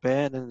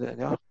maatschappij en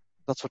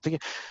dat soort dingen.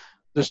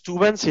 Dus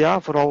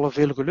toewensen, vooral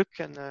veel geluk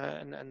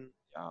en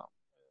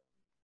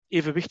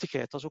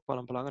evenwichtigheid. Dat is ook wel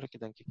een belangrijke,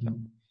 denk ik. Ja.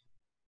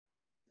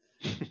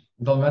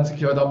 Dan wens ik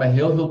jou dat met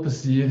heel veel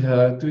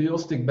plezier toe,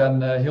 Joost. Ik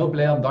ben heel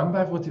blij en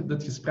dankbaar voor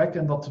dit gesprek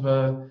en dat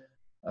we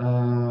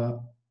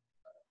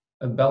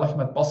een Belg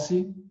met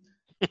passie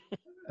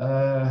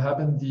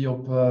hebben die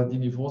op die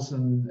niveaus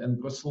in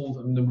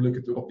Brussel, noem ik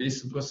het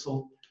Europese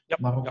Brussel,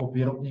 maar ook op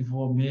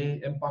wereldniveau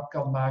mee impact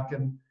kan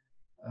maken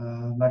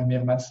naar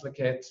meer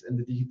menselijkheid in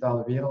de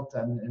digitale wereld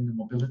en in de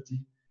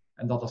mobility.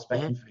 En dat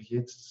aspect niet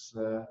vergeet.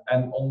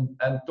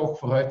 En toch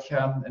vooruit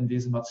gaan in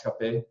deze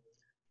maatschappij.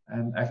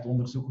 En echt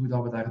onderzoeken hoe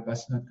dat we daar het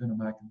beste uit kunnen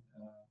maken.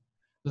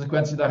 Dus ik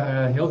wens je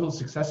daar heel veel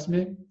succes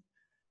mee.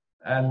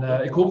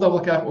 En ik hoop dat we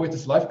elkaar ooit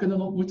eens live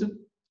kunnen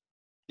ontmoeten.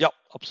 Ja,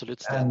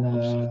 absoluut.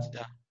 Absoluut.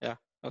 Ja.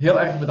 Okay. Heel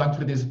erg bedankt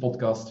voor deze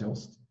podcast,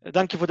 Joost.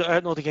 Dank je voor de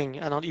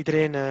uitnodiging. En aan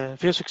iedereen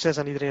veel succes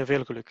en iedereen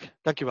veel geluk.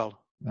 Dank je wel.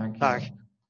 Dank je. Dag.